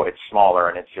it's smaller,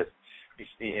 and it's just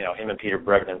him and Peter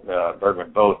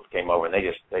Bergman both came over, and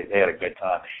they had a good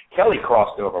time. Kelly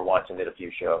crossed over once and did a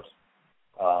few shows.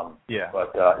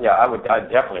 But I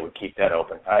definitely would keep that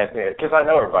open because I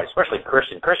know everybody, especially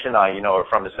Christian. Christian and I, are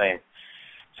from the same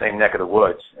neck of the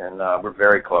woods, and we're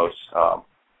very close. As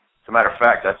a matter of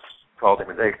fact, I called him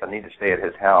today because I need to stay at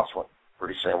his house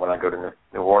pretty soon when I go to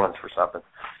New Orleans for something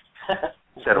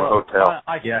instead of a hotel.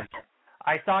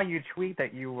 I saw you tweet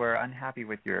that you were unhappy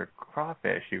with your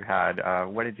crawfish you had.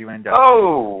 What did you end up?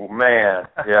 Oh man,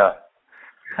 yeah.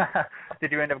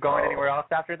 Did you end up going anywhere else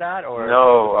after that, or?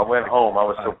 No, I went home. I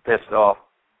was so pissed off.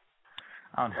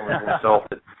 Oh, no. I was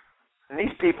insulted. And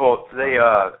these people, they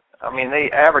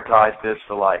advertised this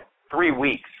for like 3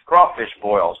 weeks. Crawfish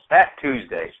boils, Fat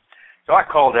Tuesdays. So I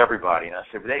called everybody, and I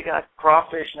said, they got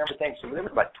crawfish and everything. So there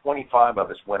was about 25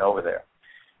 of us went over there.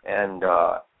 And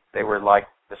they were like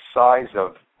the size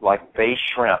of like bay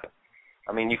shrimp.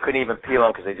 You couldn't even peel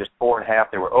them because they just tore in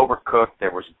half. They were overcooked.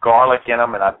 There was garlic in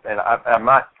them, and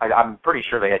I'm pretty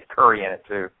sure they had curry in it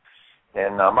too.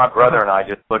 And my brother and I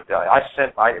just looked at it.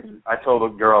 I told the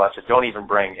girl, I said, don't even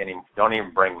bring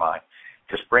mine.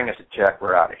 Just bring us a check.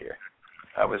 We're out of here.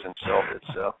 I was insulted.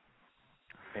 So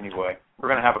anyway, we're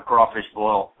going to have a crawfish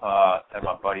boil at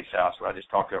my buddy's house. Where I just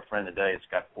talked to a friend today. It's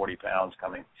got 40 pounds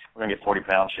coming. We're going to get 40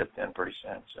 pounds shipped in pretty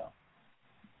soon. So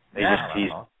they just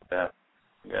teased that.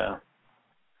 Yeah.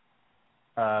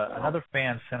 Another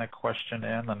fan sent a question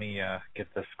in. Let me get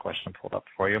this question pulled up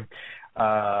for you.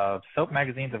 Soap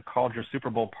magazines have called your Super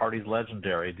Bowl parties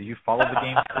legendary. Do you follow the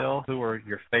game still? Who are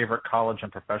your favorite college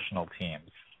and professional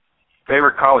teams?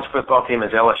 Favorite college football team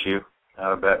is LSU,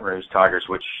 out of Baton Rouge Tigers,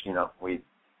 which, we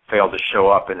failed to show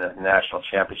up in the national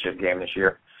championship game this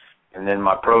year. And then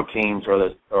my pro teams are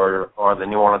the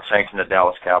New Orleans Saints and the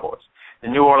Dallas Cowboys. The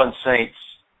New Orleans Saints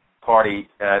party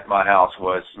at my house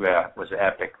was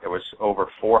epic. There was over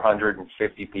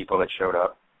 450 people that showed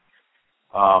up.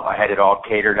 I had it all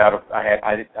catered out of. I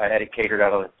had it catered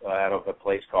out of a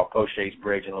place called Portrays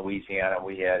Bridge in Louisiana.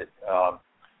 We had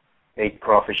ate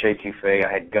crawfish etouffee.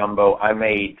 I had gumbo. I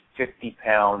made 50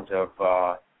 pounds of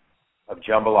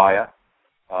jambalaya.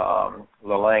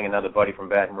 Lalang, another buddy from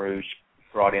Baton Rouge,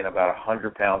 brought in about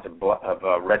 100 pounds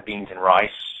of red beans and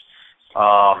rice.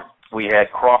 We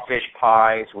had crawfish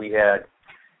pies. We had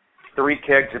 3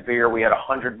 kegs of beer. We had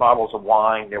 100 bottles of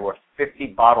wine. There were 50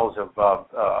 bottles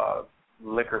of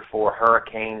liquor for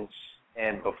Hurricanes.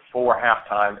 And before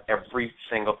halftime, every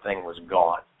single thing was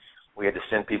gone. We had to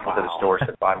send people to the stores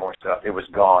to buy more stuff. It was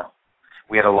gone.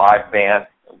 We had a live band.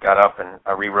 Got up and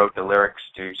I rewrote the lyrics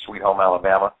to Sweet Home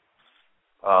Alabama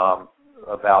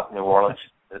about New Orleans,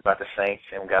 about the Saints,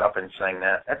 and got up and sang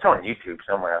that. That's on YouTube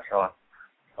somewhere, I saw it.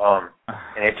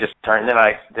 And it just turned.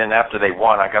 Then after they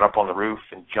won, I got up on the roof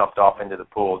and jumped off into the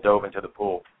pool, dove into the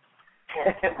pool,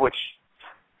 which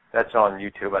that's on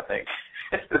YouTube, I think,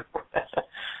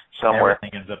 somewhere.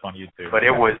 Everything ends up on YouTube. But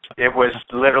it was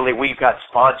literally, we got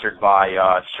sponsored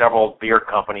by several beer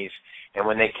companies, and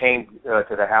when they came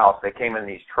to the house, they came in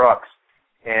these trucks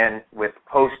and with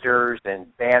posters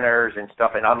and banners and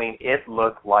stuff, and I mean, it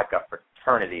looked like a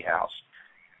fraternity house.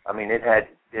 I mean, it had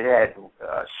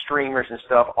streamers and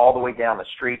stuff all the way down the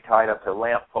street, tied up to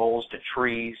lamp poles, to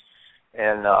trees,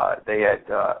 and they had.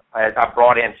 I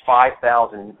brought in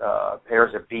 5,000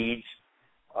 pairs of beads,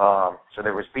 so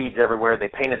there was beads everywhere. They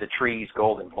painted the trees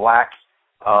gold and black.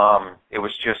 It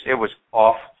was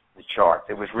off the charts.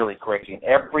 It was really crazy, and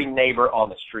every neighbor on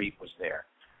the street was there.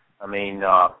 I mean,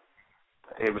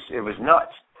 it was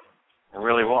nuts. It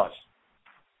really was.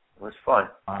 It was fun.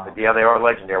 Wow. But yeah, they are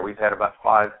legendary. We've had about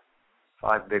five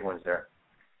big ones there.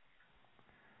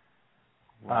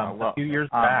 A few years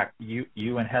back,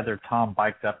 you and Heather Tom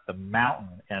biked up the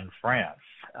mountain in France.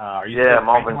 Are you still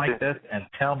training like this? And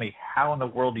tell me, how in the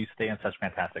world do you stay in such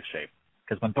fantastic shape?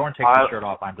 Because when Thorne takes his shirt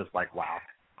off, I'm just like, wow.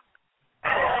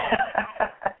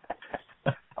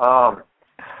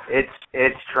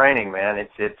 It's training, man.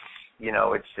 It's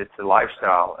a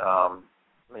lifestyle.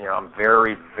 I'm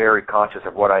very, very conscious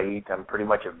of what I eat. I'm pretty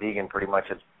much a vegan, pretty much,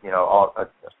 a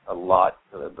lot,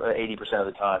 80% of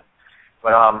the time.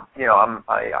 But,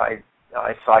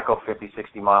 I cycle 50,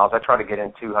 60 miles. I try to get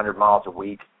in 200 miles a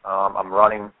week. I'm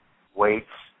running,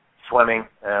 weights, swimming,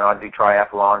 and I do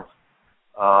triathlons.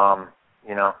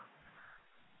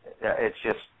 It's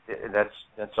just, that's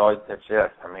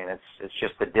it. I mean, it's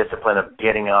just the discipline of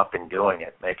getting up and doing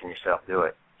it, making yourself do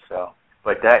it. So.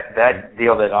 But that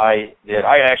deal that I did,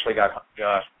 I actually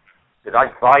did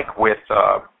I bike with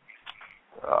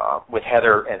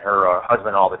Heather and her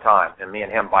husband all the time, and me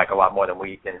and him bike a lot more than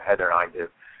Heather and I do.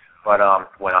 But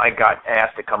when I got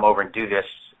asked to come over and do this,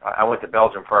 I went to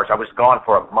Belgium first. I was gone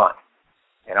for a month,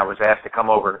 and I was asked to come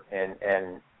over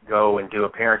and go and do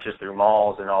appearances through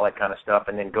malls and all that kind of stuff,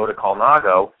 and then go to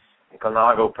Colnago. And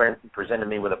Colnago presented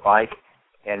me with a bike.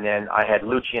 And then I had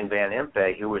Lucien Van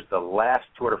Impe, who was the last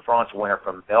Tour de France winner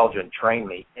from Belgium, train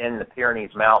me in the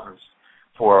Pyrenees Mountains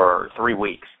for 3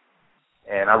 weeks.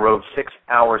 And I rode 6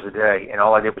 hours a day, and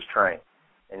all I did was train.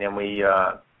 And then we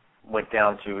went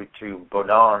down to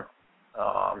Baudin,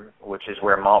 which is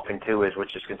where Mont Ventoux is,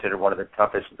 which is considered one of the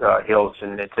toughest hills,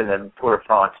 and it's in the Tour de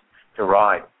France to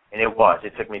ride. And it was.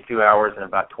 It took me 2 hours and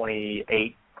about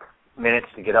 28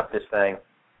 minutes to get up this thing,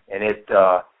 and it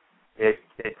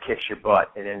kicks your butt.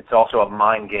 And it's also a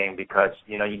mind game because,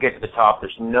 you get to the top,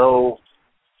 there's no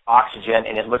oxygen,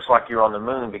 and it looks like you're on the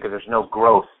moon because there's no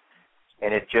growth.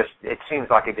 And it seems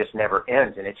like it just never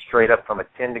ends. And it's straight up from a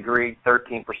 10-degree,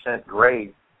 13%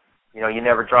 grade. You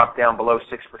never drop down below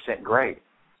 6% grade.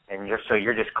 And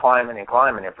you're just climbing and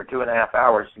climbing. And for 2.5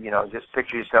 hours, just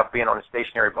picture yourself being on a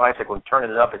stationary bicycle and turning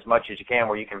it up as much as you can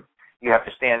where you have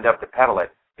to stand up to pedal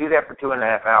it. Do that for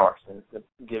 2.5 hours. And it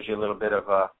gives you a little bit of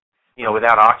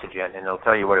without oxygen, and they'll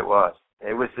tell you what it was.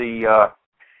 It was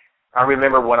I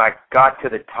remember when I got to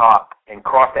the top and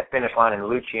crossed that finish line in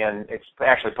Lucian, it's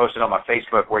actually posted on my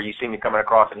Facebook where you see me coming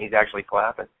across and he's actually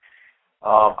clapping.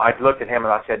 I looked at him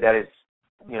and I said, that is,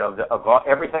 of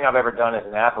everything I've ever done as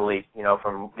an athlete,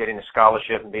 from getting a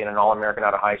scholarship and being an All-American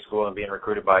out of high school and being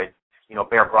recruited by,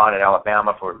 Bear Bryant at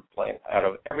Alabama for playing, out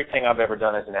of everything I've ever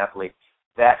done as an athlete,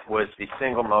 that was the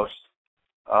single most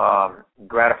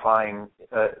gratifying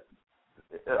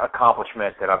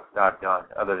accomplishment that I've done,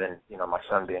 other than my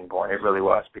son being born. It really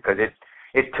was, because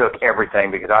it took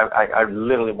everything, because I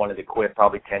literally wanted to quit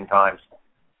probably 10 times,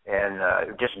 and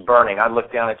just burning. I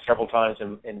looked down at several times,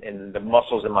 and the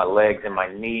muscles in my legs and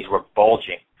my knees were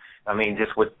bulging. I mean,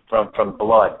 just from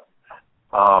blood.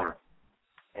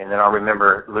 And then I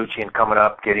remember Lucian coming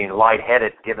up, getting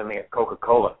lightheaded, giving me a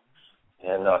Coca-Cola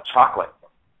and chocolate,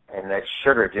 and that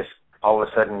sugar just all of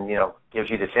a sudden, gives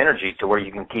you this energy to where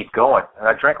you can keep going. And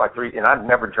I drank like 3, and I've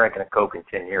never drinking a Coke in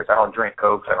 10 years. I don't drink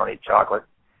Cokes. I don't eat chocolate,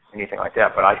 anything like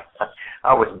that. But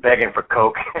I was begging for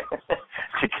Coke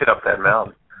to get up that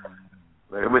mountain.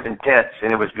 But it was intense,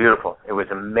 and it was beautiful. It was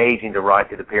amazing to ride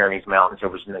through the Pyrenees Mountains. There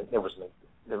was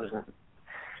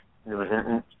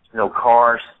no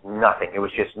cars, nothing. It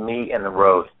was just me and the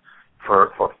road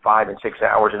for 5 and 6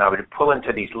 hours, and I would pull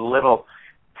into these little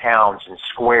towns and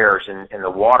squares, and the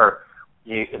water.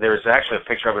 There's actually a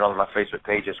picture of it on my Facebook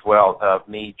page as well, of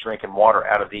me drinking water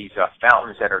out of these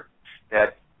fountains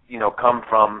that come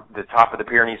from the top of the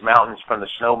Pyrenees Mountains from the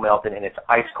snow melting, and it's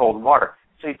ice cold water.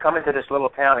 So you come into this little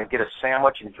town and get a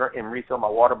sandwich and drink and refill my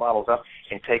water bottles up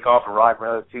and take off and ride for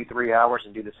another 2-3 hours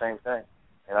and do the same thing.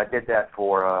 And I did that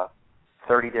for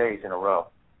 30 days in a row.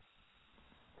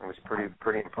 It was pretty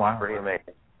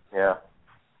amazing. Yeah.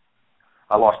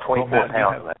 I lost 24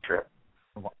 pounds on that trip.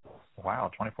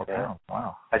 Wow, 24 pounds.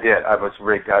 Wow. I did. I was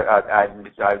rigged. I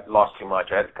lost too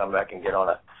much. I had to come back and get on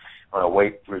a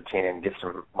weight routine and get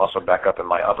some muscle back up in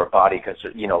my upper body, because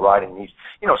riding these,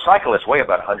 cyclists weigh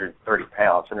about 130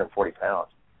 pounds, 140 pounds,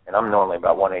 and I'm normally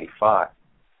about 185.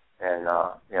 And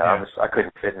I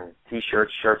couldn't fit in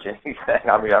t-shirts, shirts, anything.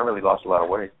 I mean, I really lost a lot of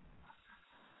weight.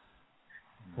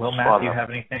 Well, Matt, do you have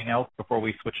anything else before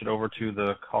we switch it over to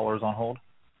the callers on hold?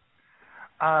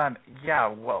 Yeah,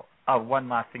 well, one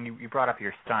last thing. You brought up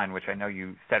your son, which I know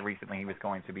you said recently he was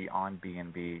going to be on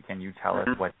B&B. Can you tell us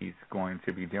what he's going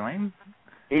to be doing?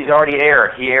 He's already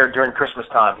aired. He aired during Christmas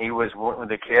time. He was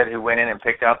the kid who went in and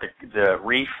picked out the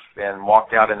reef and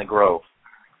walked out in the grove.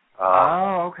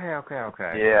 Okay. Yeah,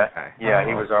 okay. Yeah,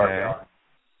 he was already on.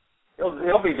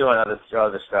 He'll be doing other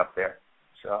stuff there.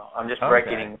 So I'm just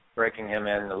breaking him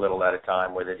in a little at a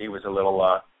time with it. He was a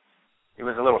little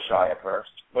shy at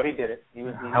first, but he did it. He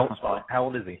was fine. How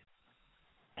old is he?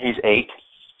 He's 8.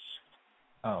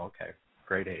 Oh, okay.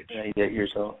 Great age. Yeah, he's 8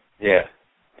 years old. Yeah.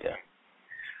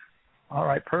 All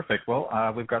right, perfect.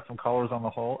 Well, we've got some callers on the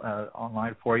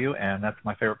online for you, and that's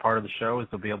my favorite part of the show, is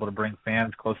to be able to bring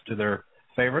fans close to their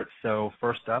favorites. So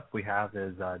first up we have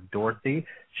is Dorothy.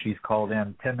 She's called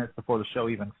in 10 minutes before the show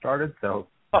even started. So,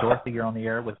 Dorothy, you're on the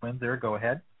air with Windsor. Go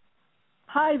ahead.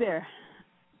 Hi there.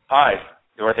 Hi,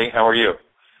 Dorothy. How are you?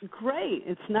 Great.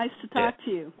 It's nice to talk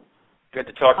to you. Good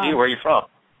to talk to you. Where are you from?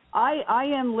 I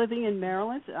am living in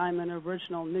Maryland. I'm an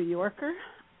original New Yorker.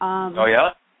 Oh,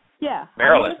 yeah? Yeah.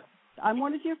 Maryland. I'm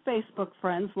one of your Facebook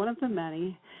friends, one of the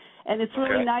many. And it's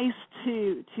really nice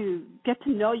to get to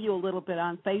know you a little bit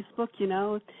on Facebook.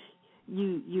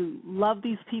 You love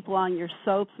these people on your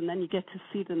soaps, and then you get to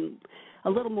see them a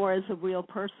little more as a real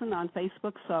person on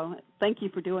Facebook. So thank you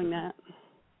for doing that.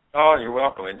 Oh, you're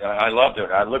welcome. I love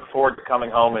doing it. I look forward to coming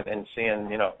home and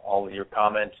seeing, all of your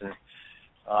comments. And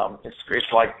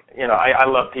it's like, I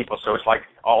love people. So it's like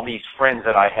all these friends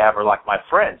that I have are like my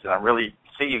friends. And I really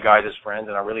see you guys as friends,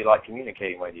 and I really like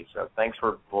communicating with you. So thanks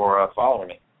for following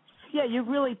me. Yeah, you're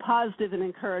really positive and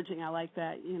encouraging. I like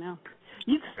that, You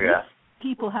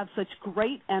people have such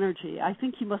great energy. I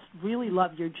think you must really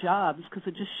love your jobs, because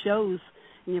it just shows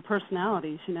in your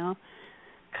personalities, Yeah.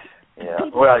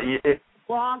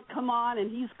 Well, come on, and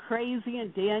he's crazy,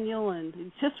 and Daniel, and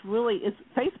it's just really,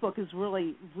 Facebook has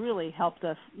really, really helped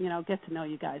us, get to know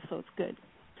you guys, so it's good.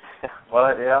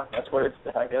 Well, yeah,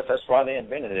 I guess that's why they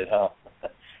invented it, huh?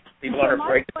 People aren't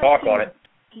afraid to talk on it.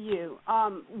 To you,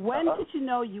 when did you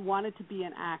know you wanted to be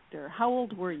an actor? How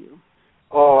old were you?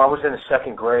 Oh, I was in the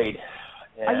 2nd grade.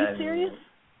 Are you serious?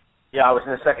 Yeah, I was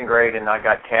in the 2nd grade, and I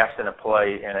got cast in a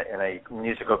play in a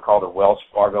musical called The Wells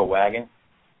Fargo Wagon.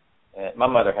 And my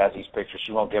mother has these pictures.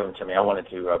 She won't give them to me. I wanted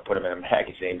to put them in a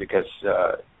magazine because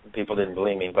people didn't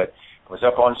believe me. But I was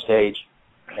up on stage,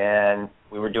 and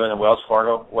we were doing the Wells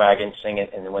Fargo Wagon, singing.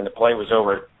 And when the play was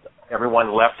over,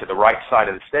 everyone left to the right side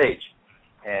of the stage.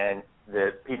 And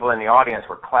the people in the audience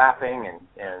were clapping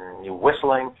and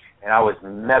whistling, and I was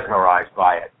mesmerized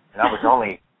by it. And I was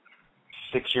only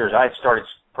 6 years. I had started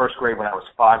first grade when I was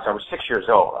 5, so I was 6 years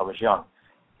old. I was young.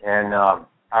 And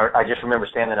I just remember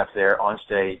standing up there on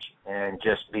stage and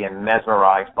just being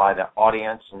mesmerized by the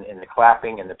audience and the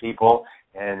clapping and the people,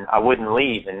 and I wouldn't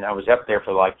leave. And I was up there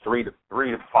for like 3 to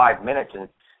 5 minutes, and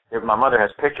my mother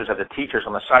has pictures of the teachers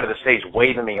on the side of the stage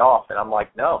waving me off, and I'm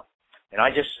like, no. And I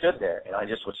just stood there, and I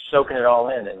just was soaking it all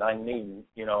in, and I knew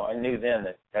then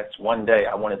that that's one day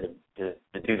I wanted to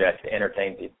do that, to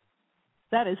entertain people.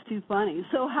 That is too funny.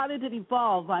 So how did it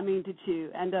evolve? I mean, did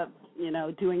you end up,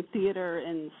 doing theater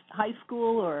in high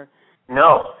school or?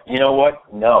 No. You know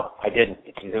what? No, I didn't.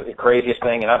 It's the craziest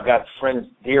thing, and I've got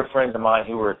dear friends of mine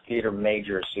who were theater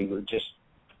majors who were just,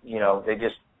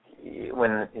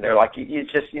 when they're like,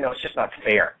 it's just not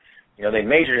fair. They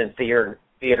majored in theater,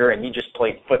 and you just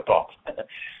played football.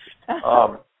 We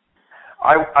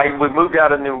moved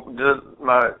out of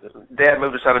my dad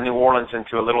moved us out of New Orleans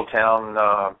into a little town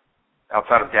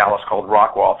outside of Dallas called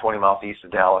Rockwall, 20 miles east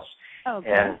of Dallas.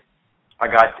 Okay. And I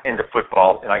got into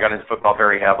football, and I got into football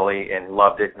very heavily and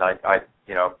loved it. And I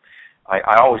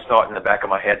always thought in the back of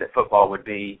my head that football would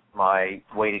be my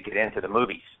way to get into the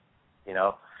movies,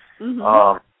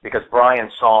 Mm-hmm. Because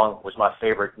Brian's Song was my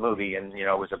favorite movie, and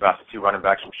it was about the 2 running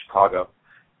backs from Chicago.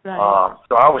 Right.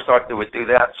 So I always thought they would do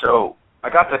that. So I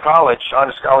got to college, on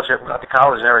a scholarship, got to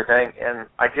college and everything, and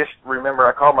I just remember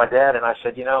I called my dad and I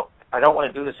said, I don't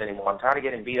want to do this anymore. I'm tired of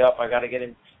getting beat up.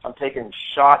 I'm taking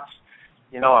shots.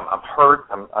 I'm hurt.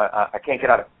 I can't get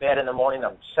out of bed in the morning.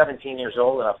 I'm 17 years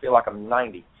old and I feel like I'm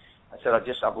 90. I said,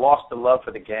 I've lost the love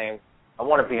for the game. I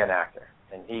want to be an actor.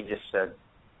 And he just said,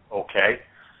 okay.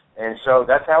 And so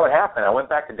that's how it happened. I went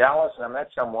back to Dallas and I met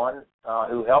someone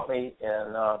who helped me,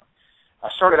 and I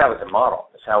started out as a model.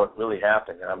 That's how it really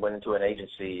happened. And I went into an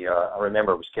agency. I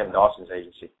remember it was Kim Dawson's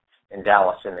agency in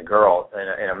Dallas, and the girl,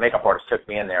 and a makeup artist took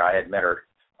me in there. I had met her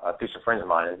through some friends of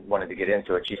mine and wanted to get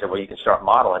into it. She said, well, you can start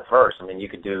modeling first. I mean, you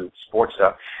could do sports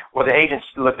stuff. Well, the agent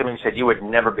looked at me and said, you would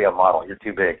never be a model. You're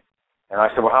too big. And I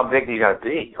said, well, how big do you got to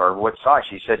be, or what size?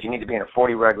 She said, you need to be in a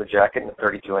 40 regular jacket and a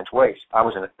 32-inch waist. I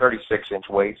was in a 36-inch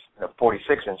waist and a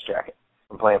 46-inch jacket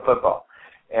from playing football.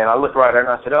 And I looked right at her and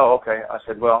I said, oh, okay. I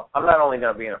said, well, I'm not only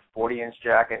going to be in a 40-inch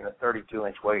jacket and a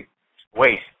 32-inch waist,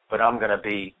 but I'm going to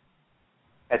be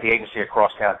at the agency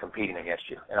across town competing against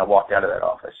you. And I walked out of that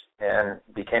office and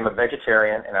became a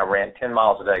vegetarian, and I ran 10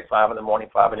 miles a day, 5 in the morning,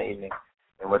 5 in the evening,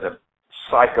 and was a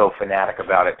psycho fanatic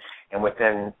about it. And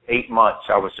within 8 months,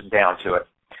 I was down to it.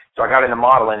 So I got into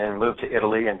modeling and moved to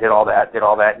Italy and did all that.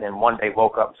 And then one day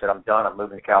woke up and said, I'm done. I'm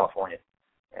moving to California.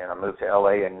 And I moved to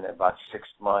L.A., and about 6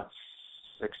 to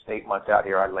 8 months out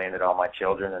here, I landed all my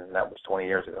children, and that was 20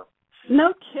 years ago.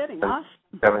 No kidding.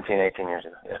 Awesome. 17, 18 years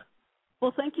ago, yeah.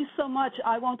 Well, thank you so much.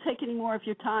 I won't take any more of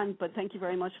your time, but thank you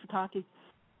very much for talking.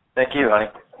 Thank you, honey.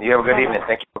 You have a good evening.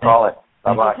 Thank you for calling.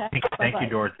 Bye-bye. Okay. Thank you,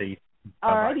 Dorothy.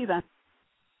 All righty then.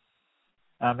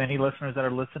 Any listeners that are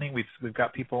listening, we've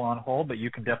got people on hold, but you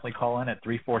can definitely call in at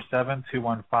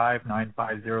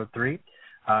 347-215-9503.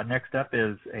 Next up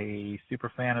is a super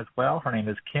fan as well. Her name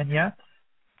is Kenya.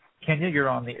 Kenya, you're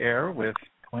on the air with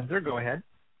Windsor. Go ahead.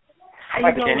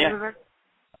 Hi, Kenya.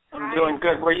 I'm doing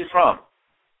good. Where are you from?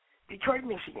 Detroit,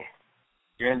 Michigan.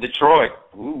 You're in Detroit.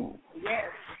 Ooh. Yes.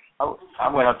 I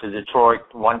went up to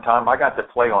Detroit one time. I got to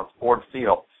play on Ford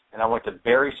Field, and I went to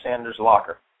Barry Sanders'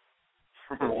 locker.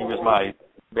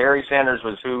 Barry Sanders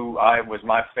was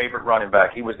my favorite running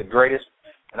back. He was the greatest,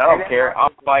 and I don't care.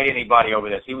 I'll fight anybody over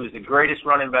this. He was the greatest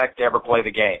running back to ever play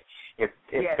the game. If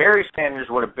Barry Sanders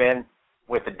would have been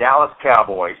with the Dallas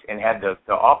Cowboys and had the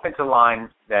offensive line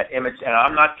that Emmett, and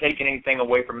I'm not taking anything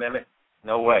away from Emmett,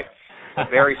 no way.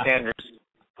 Barry Sanders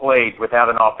played without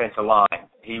an offensive line.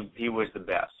 He was the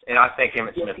best, and I think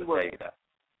Emmett Smith would tell you that.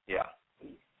 Yeah.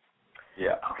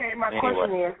 Yeah. Okay, my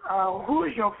question is, who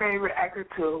is your favorite actor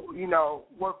to,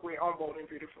 work with on Bold and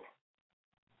Beautiful?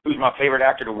 Who's my favorite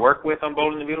actor to work with on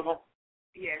Bold and the Beautiful?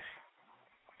 Yes.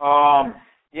 I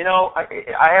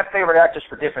have favorite actors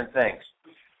for different things.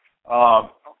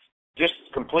 Just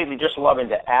loving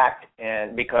to act,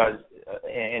 and because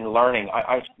in learning,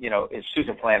 it's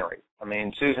Susan Flannery. I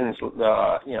mean, Susan's,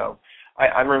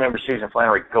 I remember Susan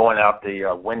Flannery going out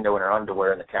the window in her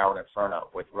underwear in the Tower in Inferno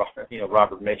with Robert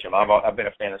Mitchum. I've been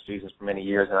a fan of Susan's for many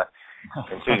years, and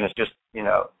Susan's just,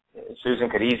 Susan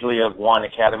could easily have won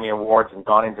Academy Awards and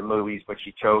gone into movies, but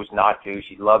she chose not to.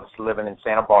 She loves living in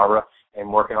Santa Barbara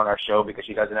and working on our show because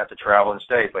she doesn't have to travel and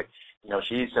stay. But,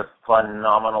 she's a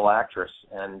phenomenal actress,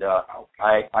 and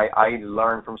I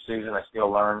learned from Susan. I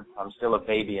still learn. I'm still a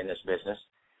baby in this business.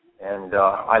 and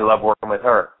I love working with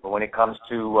her. But when it comes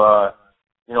to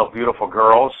beautiful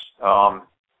girls,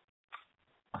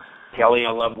 Kelly,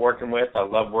 I love working with. I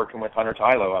love working with Hunter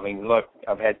Tylo. I mean, look,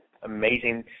 I've had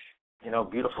amazing,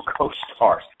 beautiful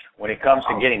co-stars. When it comes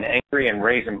to getting angry and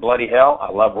raising bloody hell, I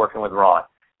love working with Ron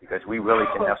because we really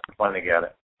can have some fun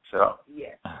together. So.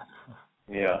 Yeah.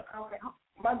 Yeah. Okay.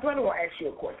 My brother will ask you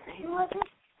a question.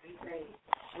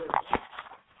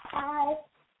 Hi.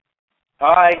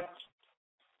 Hi.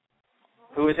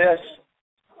 Who is this?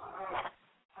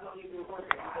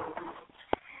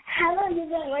 How long you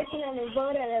been working on the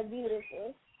boat on the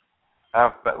beautiful?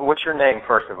 But what's your name,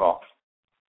 first of all?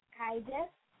 Kaija.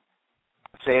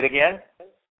 Say it again.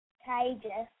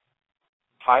 Kaija.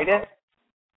 Haida?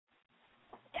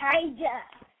 Kaija.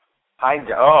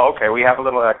 Haida. Oh, okay. We have a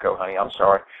little echo, honey. I'm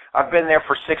sorry. I've been there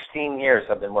for 16 years.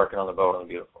 I've been working on the boat on the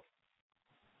beautiful.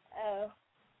 Oh.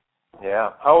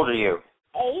 Yeah. How old are you?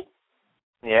 8.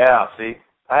 Yeah. See,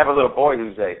 I have a little boy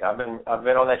who's 8. I've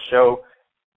been on that show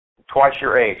twice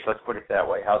your age. Let's put it that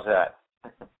way. How's that?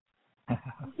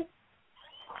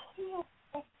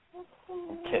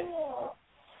 Okay.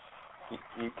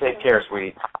 You take care,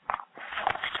 sweetie.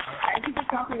 Thank you for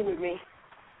talking with me.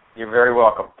 You're very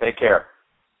welcome. Take care.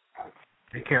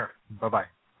 Take care. Bye-bye.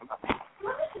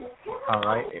 All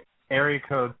right. Area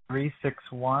code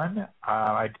 361.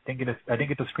 I didn't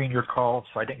get to screen your call,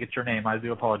 so I didn't get your name. I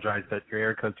do apologize. But your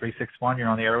area code 361. You're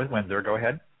on the air with Windsor. Go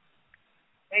ahead.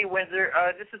 Hey, Windsor.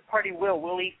 This is Party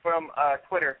Willie from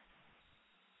Twitter.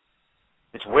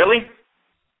 It's Willie?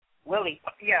 Willie.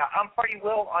 Yeah, I'm Party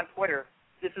Will on Twitter.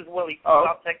 This is Willie from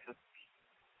South Texas.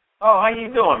 Oh, how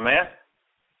you doing, man?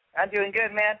 I'm doing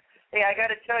good, man. Hey, I got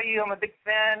to tell you, I'm a big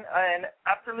fan, and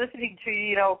after listening to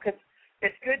you, because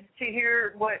it's good to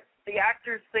hear what the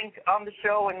actors think on the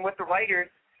show and with the writers,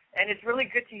 and it's really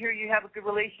good to hear you have a good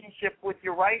relationship with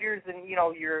your writers and,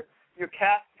 your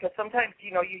cast, because sometimes,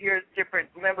 you hear different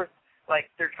members,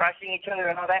 like, they're trashing each other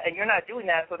and all that, and you're not doing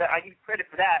that, so that I give credit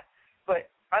for that. But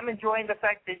I'm enjoying the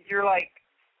fact that you're, like,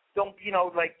 don't, give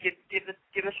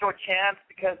the show a chance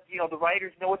because, the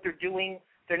writers know what they're doing.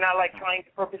 They're not, like, trying to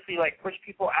purposely, like, push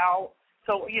people out.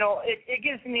 So, it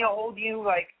gives me a whole new,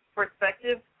 like,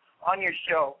 perspective on your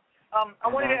show. I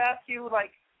wanted to ask you,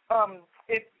 like,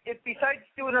 if besides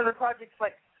doing other projects,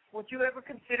 like, would you ever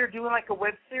consider doing, like, a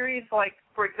web series, like,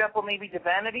 for example, maybe The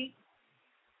Vanity?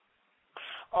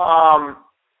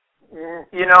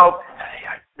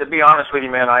 To be honest with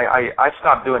you, man, I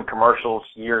stopped doing commercials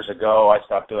years ago. I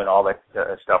stopped doing all that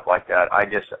stuff like that.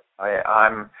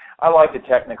 I like the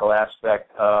technical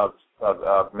aspect of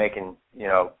making,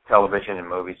 television and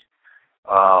movies.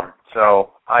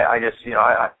 So I just,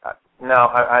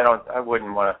 I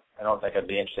wouldn't want to. I don't think I'd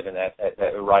be interested in that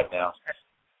right now.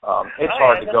 It's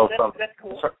hard to go from. That's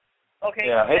cool. Okay.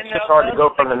 Yeah, it's just hard to go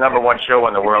from the number one show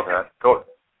in the world.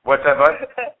 What's that, bud?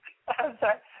 I'm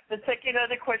sorry. The second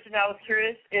other question I was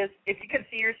curious is, if you could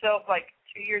see yourself like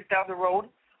 2 years down the road,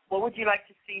 what would you like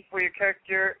to see for your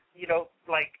character?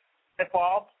 Like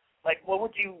evolved. Like what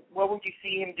would you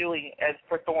see him doing as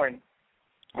for Thorne?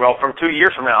 Well, from 2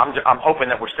 years from now, I'm hoping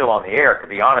that we're still on the air. To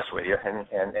be honest with you, and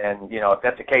if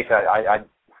that's the case, I'd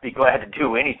be glad to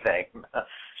do anything.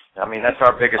 I mean, that's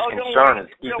our biggest concern is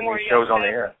keeping these shows on the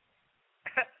air.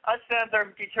 Us fans are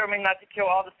determined not to kill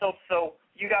all the soaps, so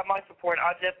you got my support.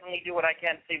 I'll definitely do what I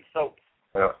can to save soaps.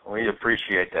 Well, we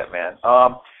appreciate that, man.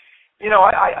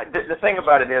 The thing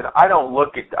about it is, I don't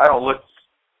look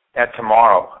at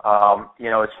tomorrow.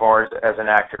 As far as an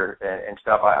actor and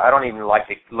stuff, I don't even like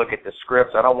to look at the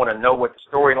scripts. I don't want to know what the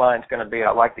storyline's going to be.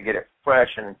 I like to get it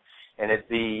fresh and it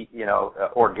be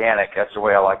organic. That's the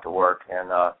way I like to work. And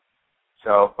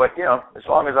but as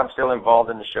long as I'm still involved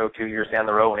in the show 2 years down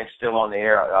the road and it's still on the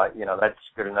air, that's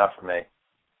good enough for me.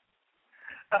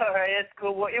 All right, that's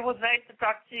cool. Well, it was nice to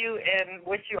talk to you and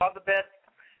wish you all the best.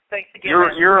 Thanks again.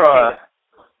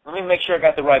 Let me make sure I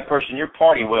got the right person. You're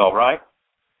Party Will, right?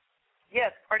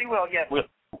 Yes, Party Will, yes.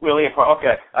 Willie,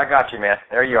 okay, I got you, man.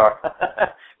 There you are.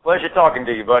 Pleasure talking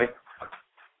to you, buddy.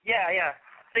 Yeah.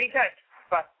 Stay in touch.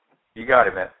 Bye. You got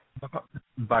it, man.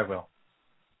 Bye, Will.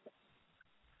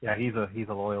 Yeah, he's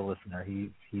a loyal listener. He's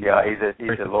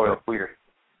a loyal tweeter.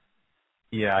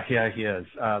 Yeah, he is.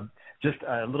 Just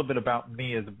a little bit about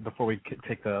me before we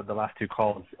take the last two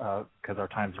calls because our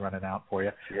time's running out for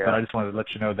you. Yeah. But I just wanted to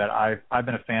let you know that I've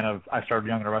been a fan of. I started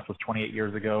Young and the Restless 28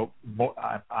 years ago.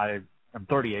 I'm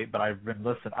 38, but I've been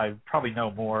listening. I probably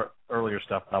know more earlier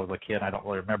stuff when I was a kid. I don't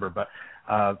really remember, but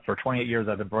for 28 years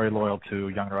I've been very loyal to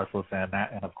Young and the Restless and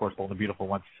of course Bold and the Beautiful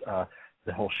once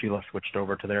the whole Sheila switched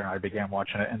over to there, and I began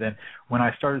watching it. And then when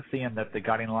I started seeing that the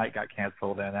Guiding Light got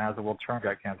canceled and As the World Turned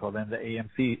got canceled and the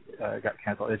AMC got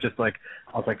canceled, it's just like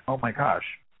I was like, oh my gosh,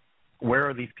 where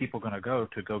are these people going to go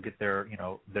get their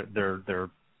their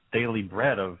daily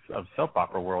bread of soap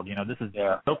opera world? This is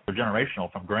soap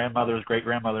generational, from grandmothers, great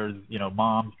grandmothers,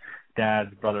 moms,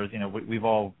 dads, brothers. We've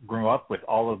all grew up with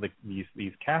all of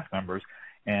these cast members,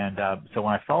 and so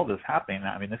when I saw this happening,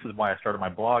 I mean, this is why I started my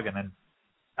blog, and then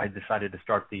I decided to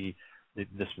start the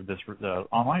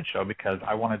online show, because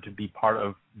I wanted to be part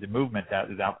of the movement that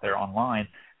is out there online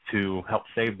to help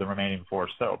save the remaining 4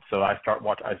 soaps. So I started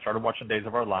watching Days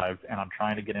of Our Lives, and I'm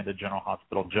trying to get into General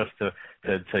Hospital just to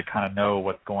kind of know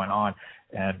what's going on,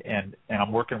 and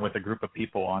I'm working with a group of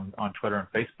people on Twitter and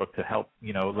Facebook to help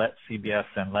let CBS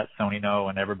and let Sony know,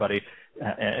 and everybody,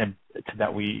 and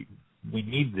that we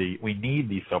need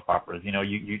these soap operas.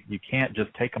 You can't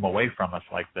just take them away from us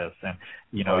like this. And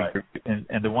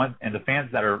and the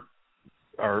fans that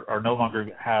are no longer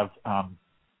have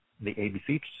the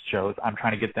ABC shows, I'm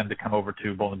trying to get them to come over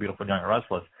to Bold and Beautiful, Young and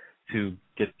Restless to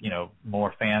get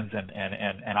more fans, and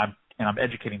I'm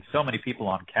educating so many people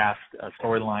on cast,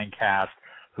 storyline, cast,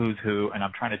 who's who, and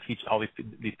I'm trying to teach all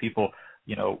these people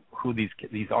who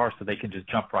these are, so they can just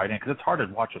jump right in, because it's hard to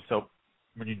watch a soap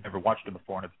when you've never watched it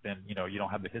before, and it's been, you don't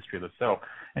have the history of the soap,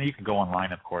 and you can go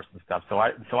online, of course, and stuff. So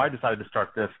I decided to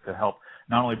start this to help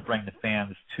not only bring the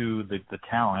fans to the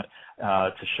talent,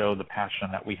 to show the passion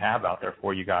that we have out there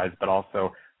for you guys, but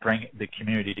also bring the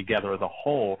community together as a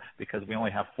whole, because we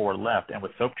only have 4 left, and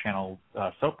with Soap Channel,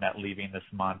 SoapNet leaving this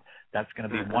month, that's going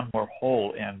to be one more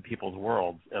hole in people's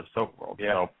worlds of soap world.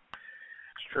 Yeah. So,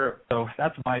 it's true. So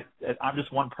I'm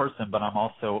just one person, but I'm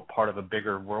also part of a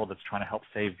bigger world that's trying to help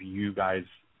save you guys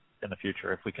in the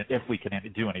future, if we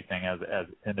can do anything as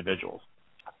individuals.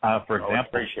 For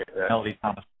example,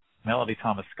 Melody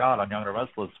Thomas Scott on Young and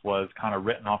Restless was kind of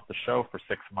written off the show for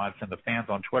 6 months, and the fans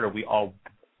on Twitter, we all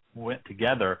went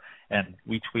together and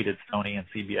we tweeted Sony and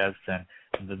CBS and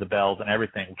the Bells and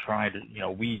everything, trying to,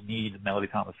 we need Melody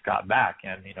Thomas Scott back.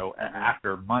 And,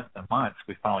 after months and months,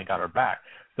 we finally got her back.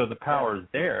 So the power is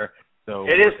there. So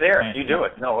it is there. You do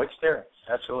it. No, it's there.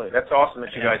 Absolutely. That's awesome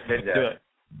that you guys did that.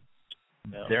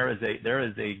 No. There is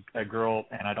a girl,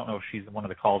 and I don't know if she's one of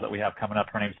the calls that we have coming up.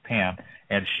 Her name's Pam,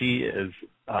 and she's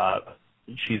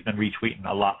been retweeting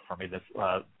a lot for me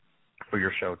for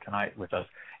your show tonight with us.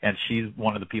 And she's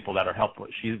one of the people that are helpful.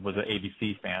 She was an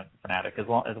ABC fanatic as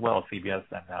well as CBS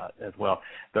and as well.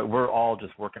 But we're all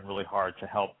just working really hard to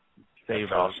help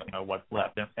save us, what's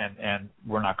left, and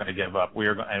we're not going to give up.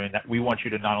 We want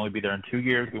you to not only be there in 2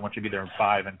 years, we want you to be there in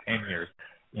 5 and 10 years.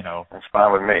 That's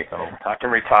fine with me. So I can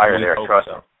retire there. Trust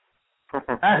me.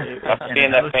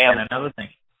 And another thing.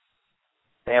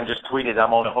 Sam just tweeted,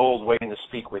 "I'm on hold waiting to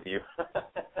speak with you."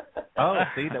 Oh,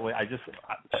 see,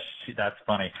 that's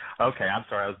funny. Okay, I'm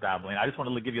sorry, I was babbling. I just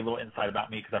wanted to give you a little insight about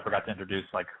me, because I forgot to introduce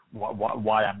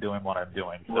why I'm doing what I'm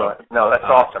doing. So, right. No, that's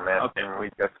awesome, man.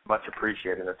 Okay. That's much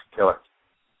appreciated. That's killer.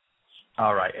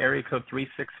 All right, area code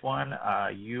 361.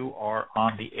 You are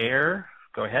on the air.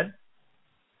 Go ahead.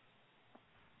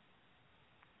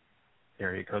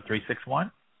 Area code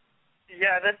 361.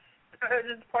 Yeah, this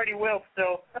is Party Will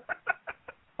still.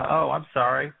 Oh, I'm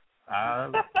sorry.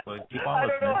 Keep on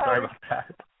listening. Sorry about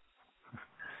that.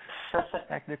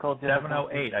 Technical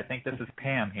 708. I think this is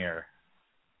Pam here.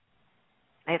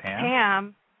 It's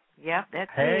Pam. Yep, that's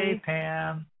me. Hey,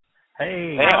 Pam.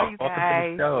 Hey, Pam. Welcome to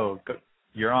the show.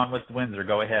 You're on with Windsor.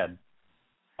 Go ahead.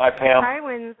 Hi, Pam. Hi,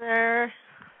 Windsor.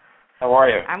 How are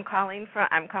you? I'm calling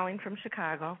from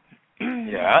Chicago.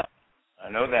 Yeah, I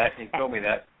know that. You told me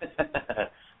that.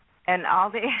 And all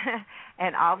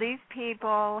these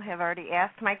people have already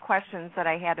asked my questions that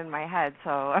I had in my head,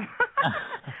 so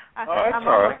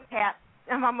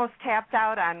I'm almost tapped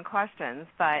out on questions.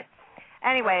 But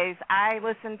anyways,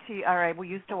 we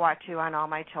used to watch you on All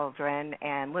My Children,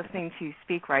 and listening to you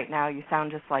speak right now, you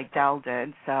sound just like Del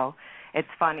did. So it's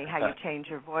funny how you change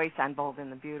your voice on Bold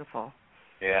and the Beautiful.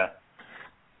 Yeah.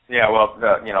 Yeah, well,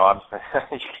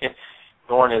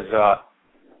 Thorne is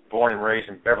born and raised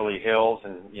in Beverly Hills,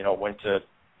 and went to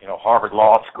Harvard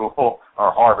Law School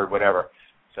or Harvard, whatever.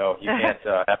 So you can't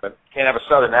have a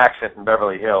Southern accent in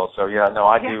Beverly Hills. So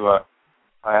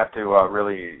I have to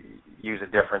really use a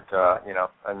different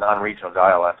a non-regional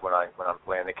dialect when I'm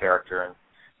playing the character, and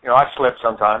I slip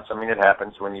sometimes. I mean, it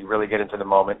happens when you really get into the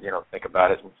moment. Think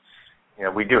about it. And,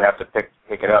 we do have to pick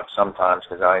it up sometimes,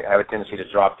 because I have a tendency to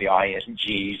drop the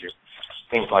INGs or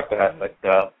things like that, but.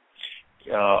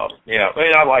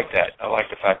 I like that. I like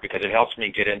the fact, because it helps me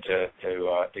get into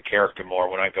the character more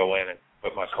when I go in and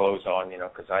put my clothes on,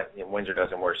 because Windsor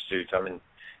doesn't wear suits. I'm in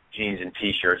jeans and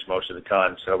T-shirts most of the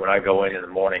time. So when I go in the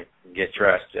morning and get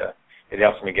dressed, it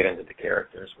helps me get into the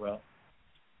character as well.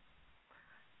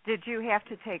 Did you have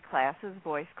to take classes,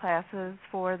 voice classes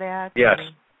for that? Yes,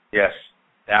 yes.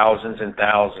 Thousands and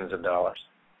thousands of dollars.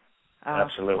 Oh,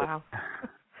 absolutely. Wow.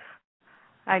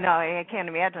 I know. I can't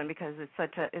imagine because it's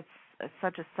such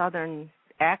a southern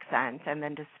accent, and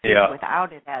then to speak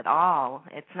without it at all,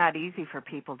 it's not easy for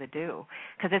people to do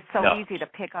because it's so easy to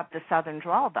pick up the southern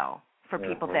drawl, though, for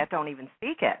people that don't even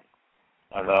speak it.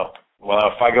 I know.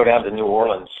 Well, if I go down to New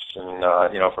Orleans and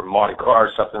for Mardi Gras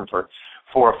or something for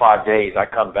 4 or 5 days, I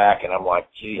come back and I'm like,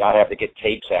 gee, I have to get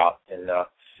tapes out and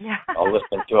I'll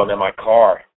listen to them in my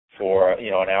car for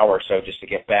an hour or so just to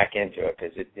get back into it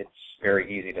because it's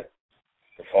very easy to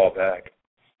fall back.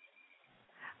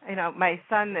 My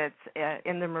son that's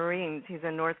in the Marines, he's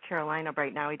in North Carolina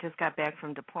right now. He just got back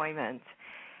from deployment.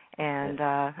 And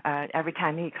every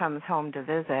time he comes home to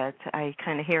visit, I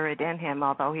kind of hear it in him,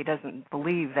 although he doesn't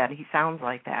believe that he sounds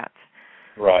like that.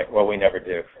 Right. Well, we never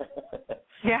do.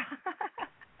 Yeah.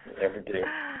 We never do.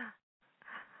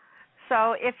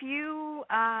 So if you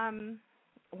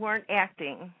weren't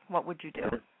acting, what would you do?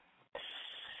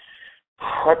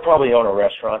 I'd probably own a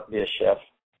restaurant, be a chef,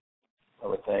 I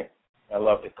would think. I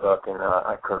love to cook, and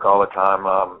I cook all the time,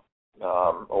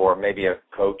 or maybe a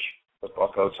coach,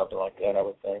 football coach, something like that, I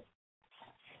would think.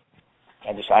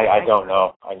 I don't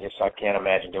know. I can't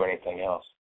imagine doing anything else.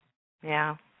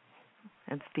 Yeah.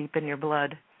 It's deep in your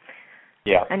blood.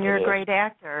 Yeah. And you're a great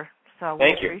actor, so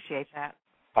we appreciate that.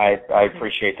 I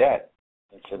appreciate that.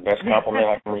 It's the best compliment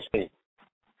I can receive.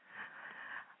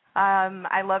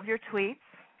 I love your tweets.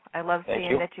 I love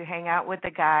seeing that you hang out with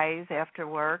the guys after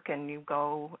work, and you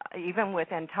go, even with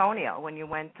Antonio, when you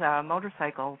went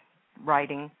motorcycle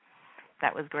riding.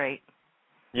 That was great.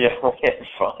 Yeah, we had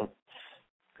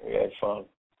fun.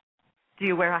 Do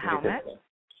you wear a helmet?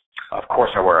 Of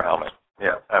course I wear a helmet.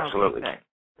 Yeah, absolutely. Okay,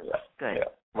 good. Yeah. Good. Yeah.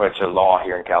 Well, it's a law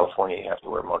here in California. You have to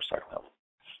wear a motorcycle helmet.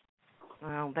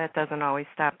 Well, that doesn't always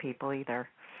stop people either.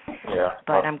 Yeah.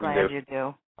 But I'm glad you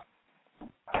do.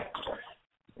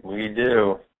 We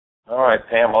do. All right,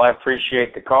 Pam. Well, I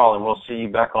appreciate the call, and we'll see you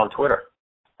back on Twitter.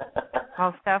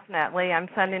 Most definitely. I'm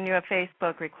sending you a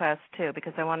Facebook request, too,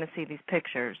 because I want to see these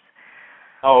pictures.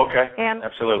 Oh, okay.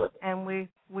 Absolutely. And we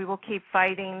will keep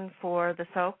fighting for the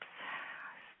soaps.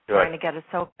 Good. Trying to get a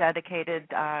soap-dedicated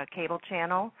cable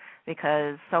channel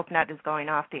because SoapNet is going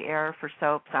off the air for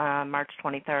soaps on March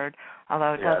 23rd,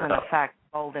 although it doesn't affect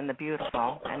Bold and the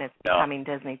Beautiful, and it's becoming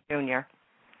Disney Junior.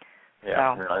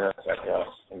 Yeah,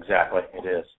 exactly. It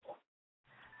is.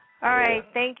 All right.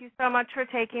 Thank you so much for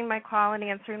taking my call and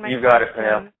answering my questions. You got it,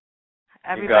 Pam.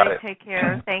 Everybody take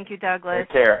care. Thank you, Douglas.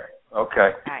 Take care.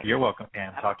 Okay. Right. You're welcome,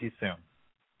 Pam. Talk to you soon.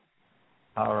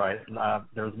 All right.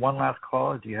 There's one last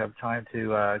call. Do you have time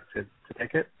to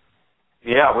take it?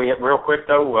 Yeah. Real quick,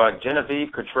 though,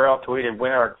 Genevieve Cottrell tweeted,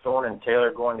 when are Thorne and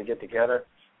Taylor going to get together?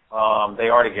 They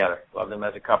are together. Love them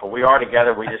as a couple. We are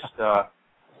together. We just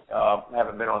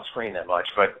haven't been on screen that much.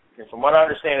 But from what I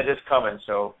understand, it is coming,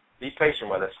 so be patient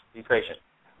with us. Be patient.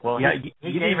 Well, yeah, you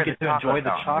didn't even get to enjoy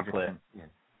the chocolate.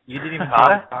 You didn't even enjoy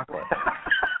the chocolate.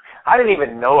 I didn't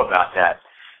even know about that.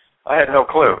 I had no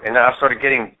clue. And then I started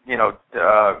getting,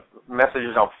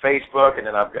 messages on Facebook and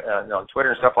then I've got, on Twitter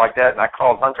and stuff like that. And I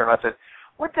called Hunter and I said,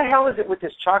 what the hell is it with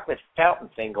this chocolate fountain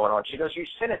thing going on? She goes, you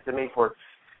sent it to me for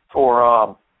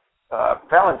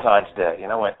Valentine's Day.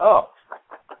 And I went, oh.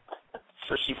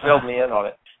 So she filled me in on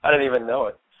it. I didn't even know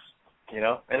it,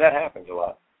 and that happens a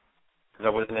lot because I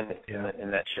wasn't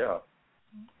in that show.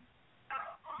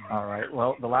 All right.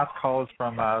 Well, the last call is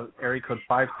from area code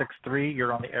 563.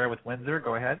 You're on the air with Windsor.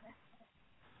 Go ahead.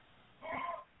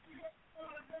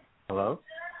 Hello?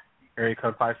 Area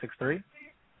code 563.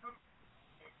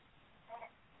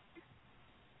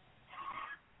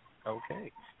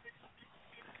 Okay.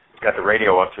 Got the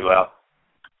radio up too loud.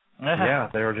 Yeah,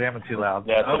 they were jamming too loud.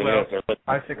 Yeah, oh, well,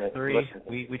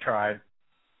 563, we tried.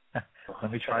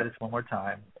 Let me try this one more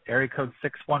time. Area code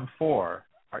 614.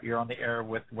 You're on the air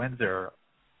with Windsor.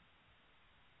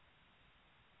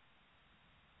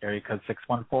 Area code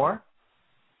 614.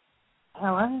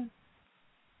 Hello.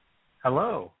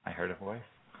 Hello. I heard a voice.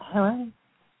 Hello.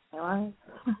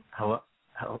 Hello.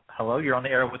 Hello. You're on the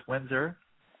air with Windsor.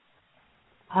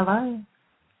 Hello.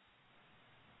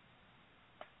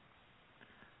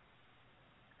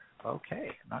 Okay.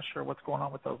 Not sure what's going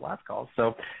on with those last calls.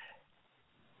 So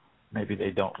maybe they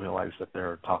don't realize that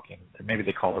they're talking. Maybe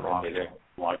they called the wrong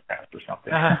broadcast or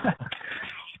something.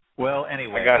 Well,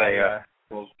 anyway.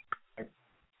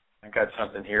 I got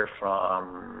something here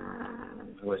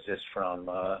from, who is this from?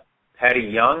 Patty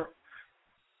Young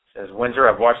Says, Windsor,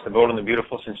 I've watched The Bold and the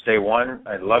Beautiful since day one.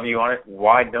 I love you on it.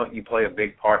 Why don't you play a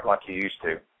big part like you used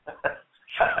to?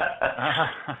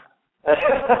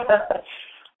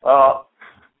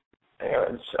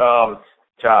 Anyways,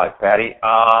 Patty.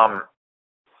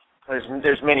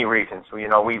 There's many reasons. We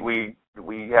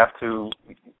have to,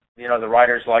 the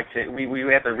writers like to,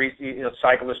 we have to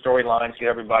cycle the storylines, get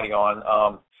everybody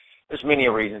on. There's many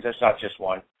reasons. There's not just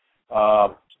one.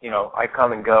 I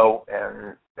come and go,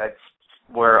 and that's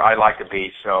where I like to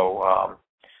be. So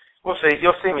we'll see.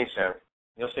 You'll see me soon.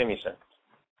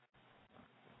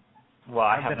 Well,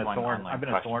 I've been a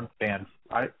Thorne fan.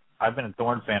 I've been a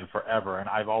Thorne fan forever, and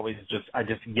I've always I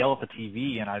just yell at the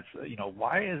TV, and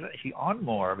why isn't he on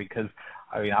more? Because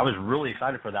I was really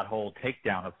excited for that whole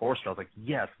takedown of Forrester. I was like,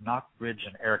 yes, knock Ridge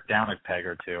and Eric down a peg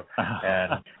or two,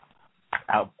 and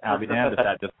I'll be damned if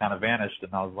that just kind of vanished.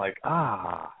 And I was like,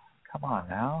 come on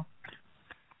now.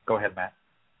 Go ahead, Matt.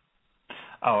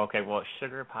 Oh, okay. Well,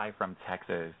 Sugar Pie from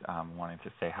Texas wanted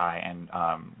to say hi and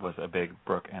was a big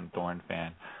Brooke and Thorne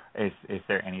fan. Is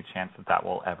there any chance that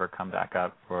will ever come back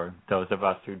up for those of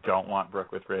us who don't want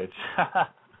Brooke with Ridge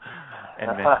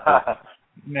and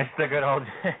miss the good old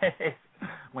days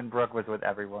when Brooke was with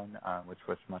everyone, which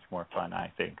was much more fun,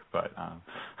 I think. But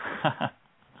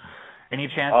any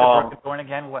chance of Brooke and Thorne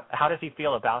again? How does he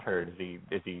feel about her?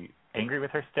 Is he angry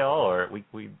with her still, or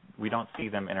we don't see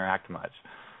them interact much?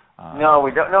 No,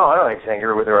 we don't. No, I don't think he's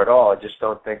angry with her at all. I just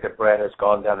don't think that Brad has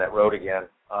gone down that road again.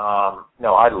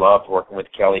 No, I loved working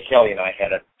with Kelly. Kelly and I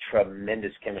had a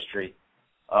tremendous chemistry,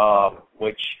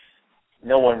 which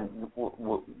no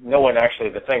one actually.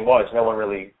 The thing was, no one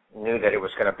really knew that it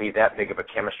was going to be that big of a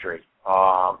chemistry,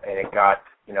 and it got,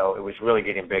 it was really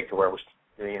getting big to where it was,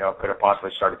 could have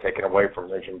possibly started taking away from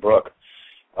Ridge and Brooke.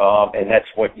 And that's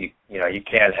what you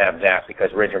can't have that,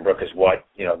 because Ridge and Brooke is what,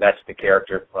 that's the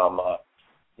character from.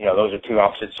 Those are two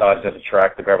opposite sides of the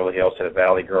track, the Beverly Hills to the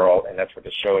Valley Girl, and that's what the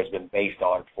show has been based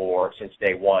on since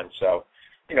day one. So,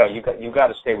 you got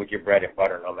to stay with your bread and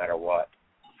butter no matter what.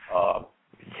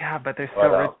 Yeah, but there's still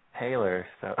Rich Taylor,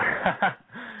 so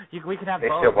we can have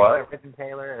both. Rich and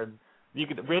Taylor, and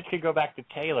Rich could go back to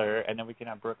Taylor, and then we can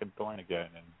have Brooke and Thorne again,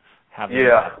 and have.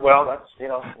 Yeah, well, that's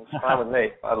it's fine with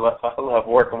me. I love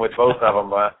working with both of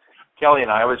them. Kelly and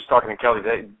I was talking to Kelly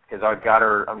today because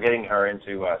I'm getting her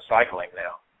into cycling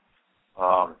now.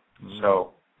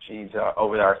 So she's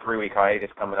over our 3-week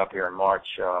hiatus coming up here in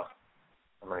March. I'm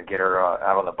going to get her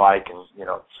out on the bike and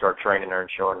start training her and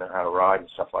showing her how to ride and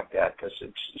stuff like that, because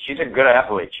she's a good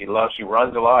athlete. She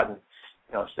runs a lot and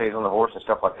stays on the horse and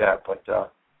stuff like that. But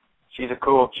she's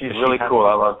really cool.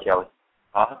 I love Kelly.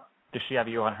 Huh? Does she have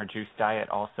you on her juice diet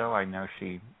also? I know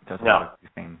she does a No. lot of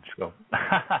juicing.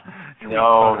 No.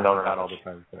 All the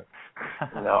time, so.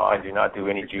 No, I do not do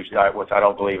any juice diet, which I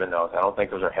don't believe in those. I don't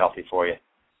think those are healthy for you.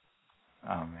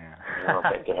 Oh, man. I don't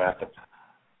think they happen.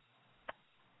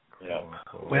 Yeah.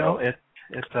 Well, is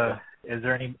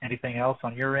there anything else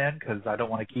on your end? Because I don't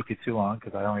want to keep you too long,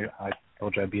 because I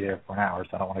told you I'd be there for an hour,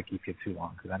 so I don't want to keep you too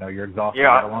long, because I know you're exhausted.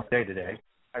 Yeah. You had a long day today.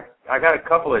 I got a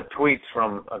couple of tweets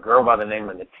from a girl by the name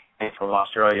of Natalie from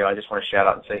Australia. I just want to shout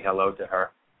out and say hello to her.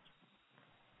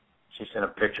 She sent a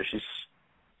picture. She's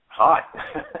hot.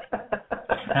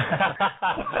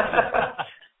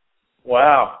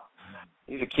 Wow.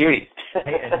 He's a cutie.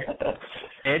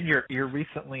 Ed, you're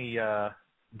recently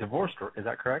divorced, is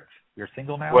that correct? You're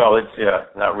single now? Well, it's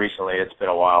not recently. It's been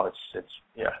a while.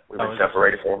 We've been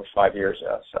separated for almost 5 years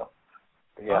now. So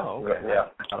yeah. Oh, okay. Yeah.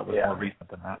 I thought it was more recent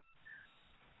than that.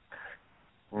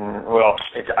 Well,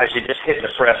 she just hit the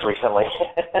press recently.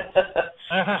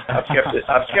 I've kept it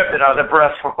out of the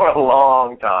press for a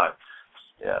long time.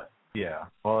 Yeah. Yeah.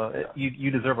 Well, you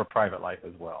deserve a private life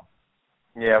as well.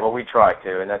 Yeah. Well, we try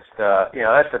to, and that's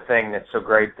the thing that's so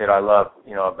great that I love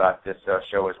about this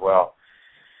show as well,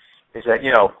 is that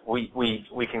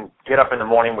we can get up in the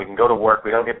morning, we can go to work,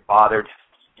 we don't get bothered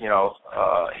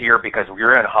here, because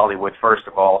we're in Hollywood first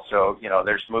of all, so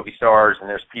there's movie stars and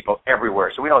there's people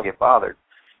everywhere, so we don't get bothered.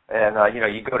 And,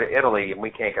 you go to Italy and we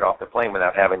can't get off the plane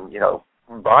without having,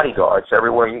 bodyguards.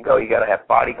 Everywhere you go, you got to have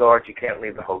bodyguards. You can't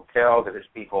leave the hotel because there's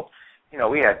people.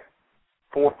 We had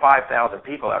 4,000 or 5,000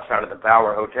 people outside of the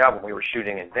Bower Hotel when we were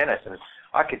shooting in Venice, and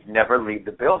I could never leave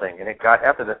the building. And it got,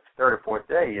 after the third or fourth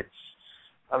day, it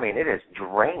is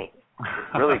draining.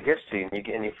 It really gets to you.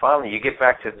 And you finally get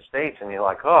back to the States and you're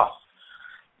like,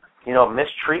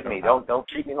 mistreat me. Don't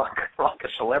treat me like a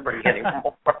celebrity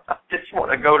anymore. I just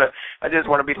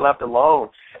want to be left alone.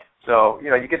 So,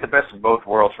 you get the best of both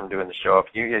worlds from doing the show.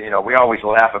 We always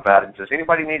laugh about it and says,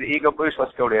 anybody need an ego boost?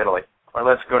 Let's go to Italy. Or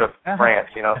let's go to France,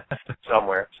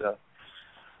 somewhere. So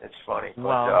it's funny.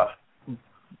 Well,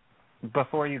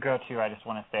 Before you go to, I just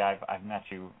want to say I've met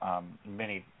you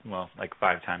like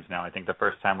 5 times now. I think the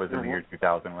first time was in the year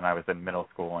 2000 when I was in middle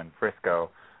school in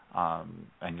Frisco,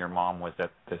 and your mom was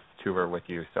at this tour with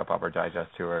you, Soap Opera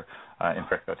Digest tour in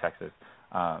Frisco, Texas.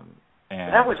 And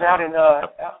that was out in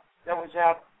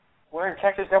where in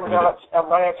Texas? That was out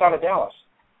right outside of Dallas.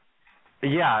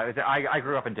 Yeah, I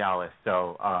grew up in Dallas,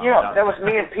 so that was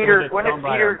me and Peter. Was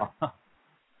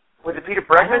it Peter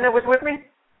Bregman that was with me?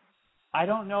 I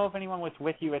don't know if anyone was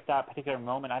with you at that particular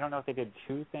moment. I don't know if they did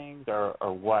 2 things or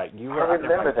what. You were. I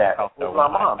remember that with my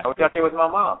mom. I was out there with my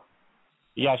mom.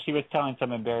 Yeah, she was telling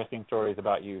some embarrassing stories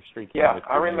about you streaking. Yeah,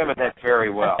 I remember that very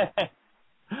well.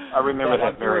 I remember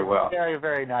that very well. Very,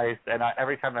 very nice. And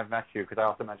every time I've met you, because I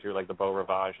also met you like the Beau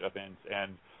Rivage events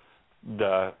and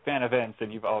the fan events,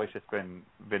 and you've always just been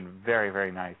very,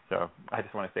 very nice. So I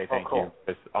just want to say thank you,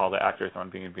 because all the actors on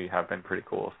B&B have been pretty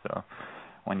cool. So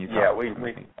when you talk,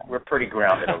 we're pretty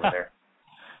grounded over there.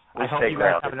 I hope you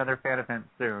guys have another fan event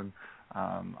soon.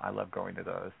 I love going to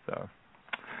those. So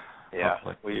yeah,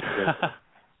 we do.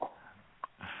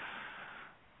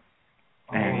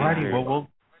 Alrighty,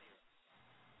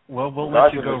 we'll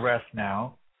let you go rest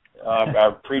now. I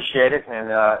appreciate it, and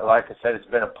like I said, it's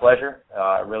been a pleasure.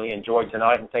 I really enjoyed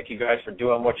tonight, and thank you guys for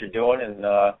doing what you're doing, and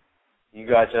you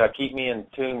guys keep me in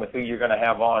tune with who you're going to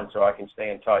have on so I can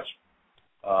stay in touch.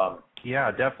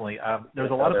 Yeah, definitely.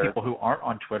 There's a lot of people who aren't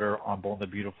on Twitter on Bold and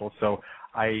the Beautiful, so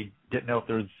I didn't know if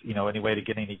there's any way to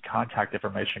get any contact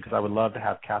information, because I would love to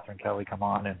have Catherine Kelly come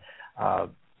on, and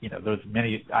there's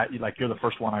many, like you're the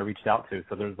first one I reached out to,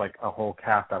 so there's like a whole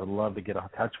cast I would love to get in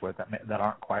touch with that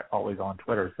aren't quite always on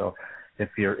Twitter. So if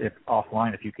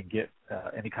offline, if you can get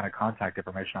any kind of contact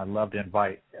information, I'd love to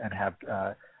invite and have,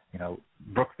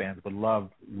 Brooke fans would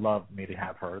love me to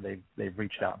have her. They've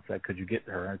reached out and said, could you get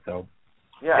her? And so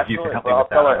if you can help me with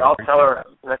that, I'll tell her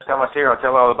next time I see her. I'll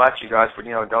tell her all about you guys. But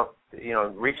don't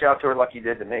reach out to her like you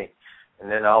did to me. And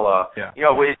then I'll,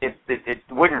 it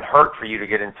wouldn't hurt for you to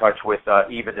get in touch with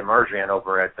Eva DeMergian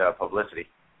over at Publicity,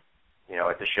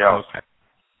 at the show. Okay.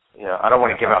 I don't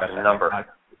want to give out the number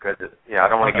because, I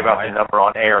don't want to give out the number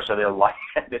on air so they'll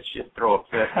that shit throw a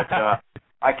fit. But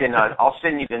I can, I'll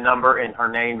send you the number and her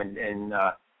name, and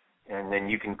then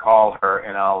you can call her,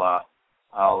 and I'll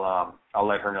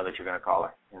let her know that you're going to call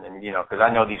her. And then because I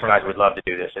know these guys would love to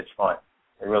do this. It's fun.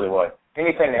 They really would.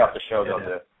 Anything to help the show, they'll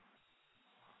do.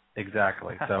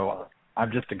 Exactly. So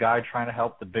I'm just a guy trying to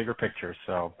help the bigger picture.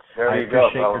 So I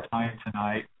appreciate your time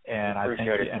tonight, and I thank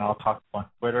you. And I'll talk to you on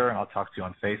Twitter, and I'll talk to you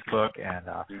on Facebook, and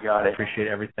you got it. I appreciate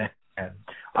everything. And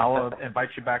I'll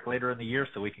invite you back later in the year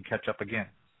so we can catch up again.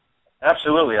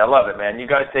 Absolutely. I love it, man. You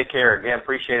guys take care. Again,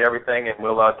 appreciate everything, and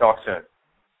we'll talk soon.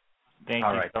 Thank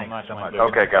you so much.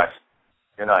 Okay, guys.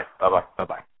 Good night. Bye-bye.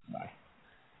 Bye-bye. Bye.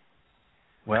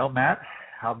 Well, Matt,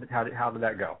 how did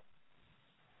that go?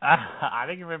 I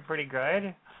think it went pretty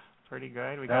good.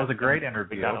 That was a great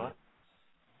interview.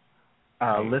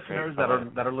 Listeners that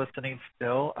are listening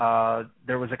still,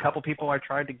 there was a couple people I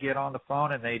tried to get on the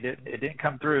phone and it didn't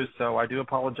come through, so I do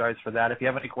apologize for that. If you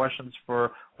have any questions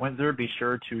for Windsor, be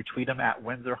sure to tweet him at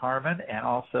Winsor Harmon, and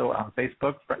also on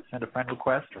Facebook, send a friend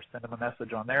request or send him a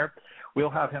message on there. We'll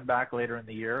have him back later in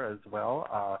the year as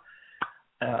well.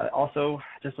 Also,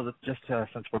 since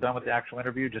we're done with the actual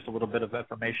interview, just a little bit of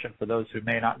information for those who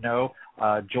may not know.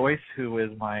 Joyce, who is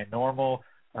my normal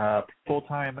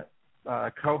full-time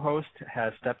co-host,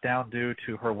 has stepped down due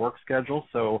to her work schedule,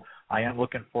 so I am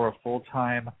looking for a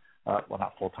full-time,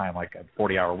 not full-time like a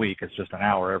 40-hour week, it's just an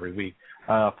hour every week,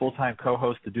 full-time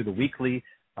co-host to do the weekly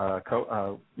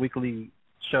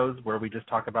shows where we just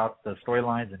talk about the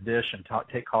storylines and dish and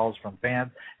take calls from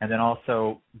fans, and then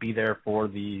also be there for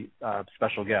the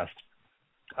special guest.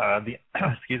 The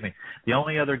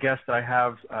only other guest that I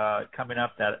have coming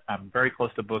up that I'm very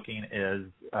close to booking is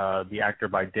the actor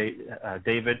by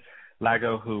David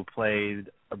Lago, who played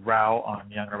Rao on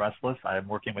Young and Restless. I am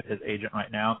working with his agent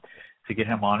right now to get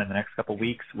him on in the next couple of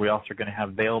weeks. We're also going to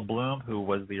have Vale Bloom, who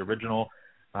was the original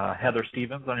Heather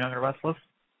Stevens on Young and Restless.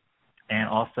 And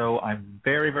also, I'm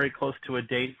very, very close to a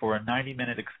date for a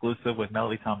 90-minute exclusive with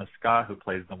Melody Thomas Scott, who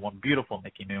plays the one beautiful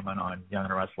Nikki Newman on Young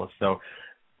and Restless. So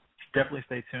definitely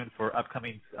stay tuned for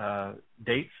upcoming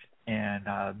dates. And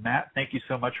Matt, thank you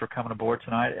so much for coming aboard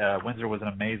tonight. Windsor was an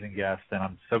amazing guest, and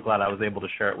I'm so glad I was able to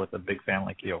share it with a big fan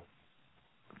like you.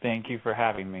 Thank you for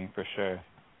having me, for sure.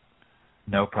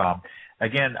 No problem.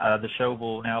 Again, the show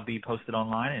will now be posted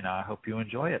online, and I hope you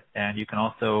enjoy it. And you can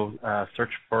also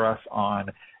search for us on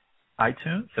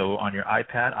iTunes. So on your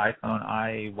iPad,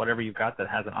 iPhone, whatever you've got that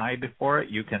has an I before it,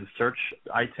 you can search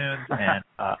iTunes and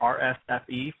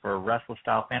RSFE for Restless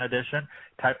Style Fan Edition.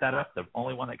 Type that up. The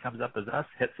only one that comes up is us.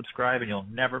 Hit subscribe, and you'll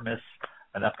never miss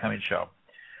an upcoming show.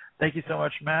 Thank you so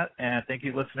much, Matt, and thank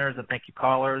you, listeners, and thank you,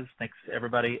 callers. Thanks,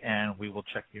 everybody, and we will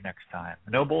check you next time.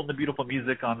 No Bold and the Beautiful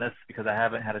music on this because I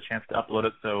haven't had a chance to upload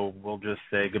it, so we'll just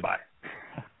say goodbye.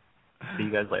 See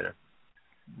you guys later.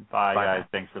 Bye, guys.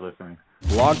 Thanks for listening.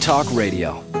 Blog Talk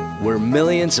Radio, where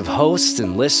millions of hosts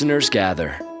and listeners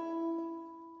gather.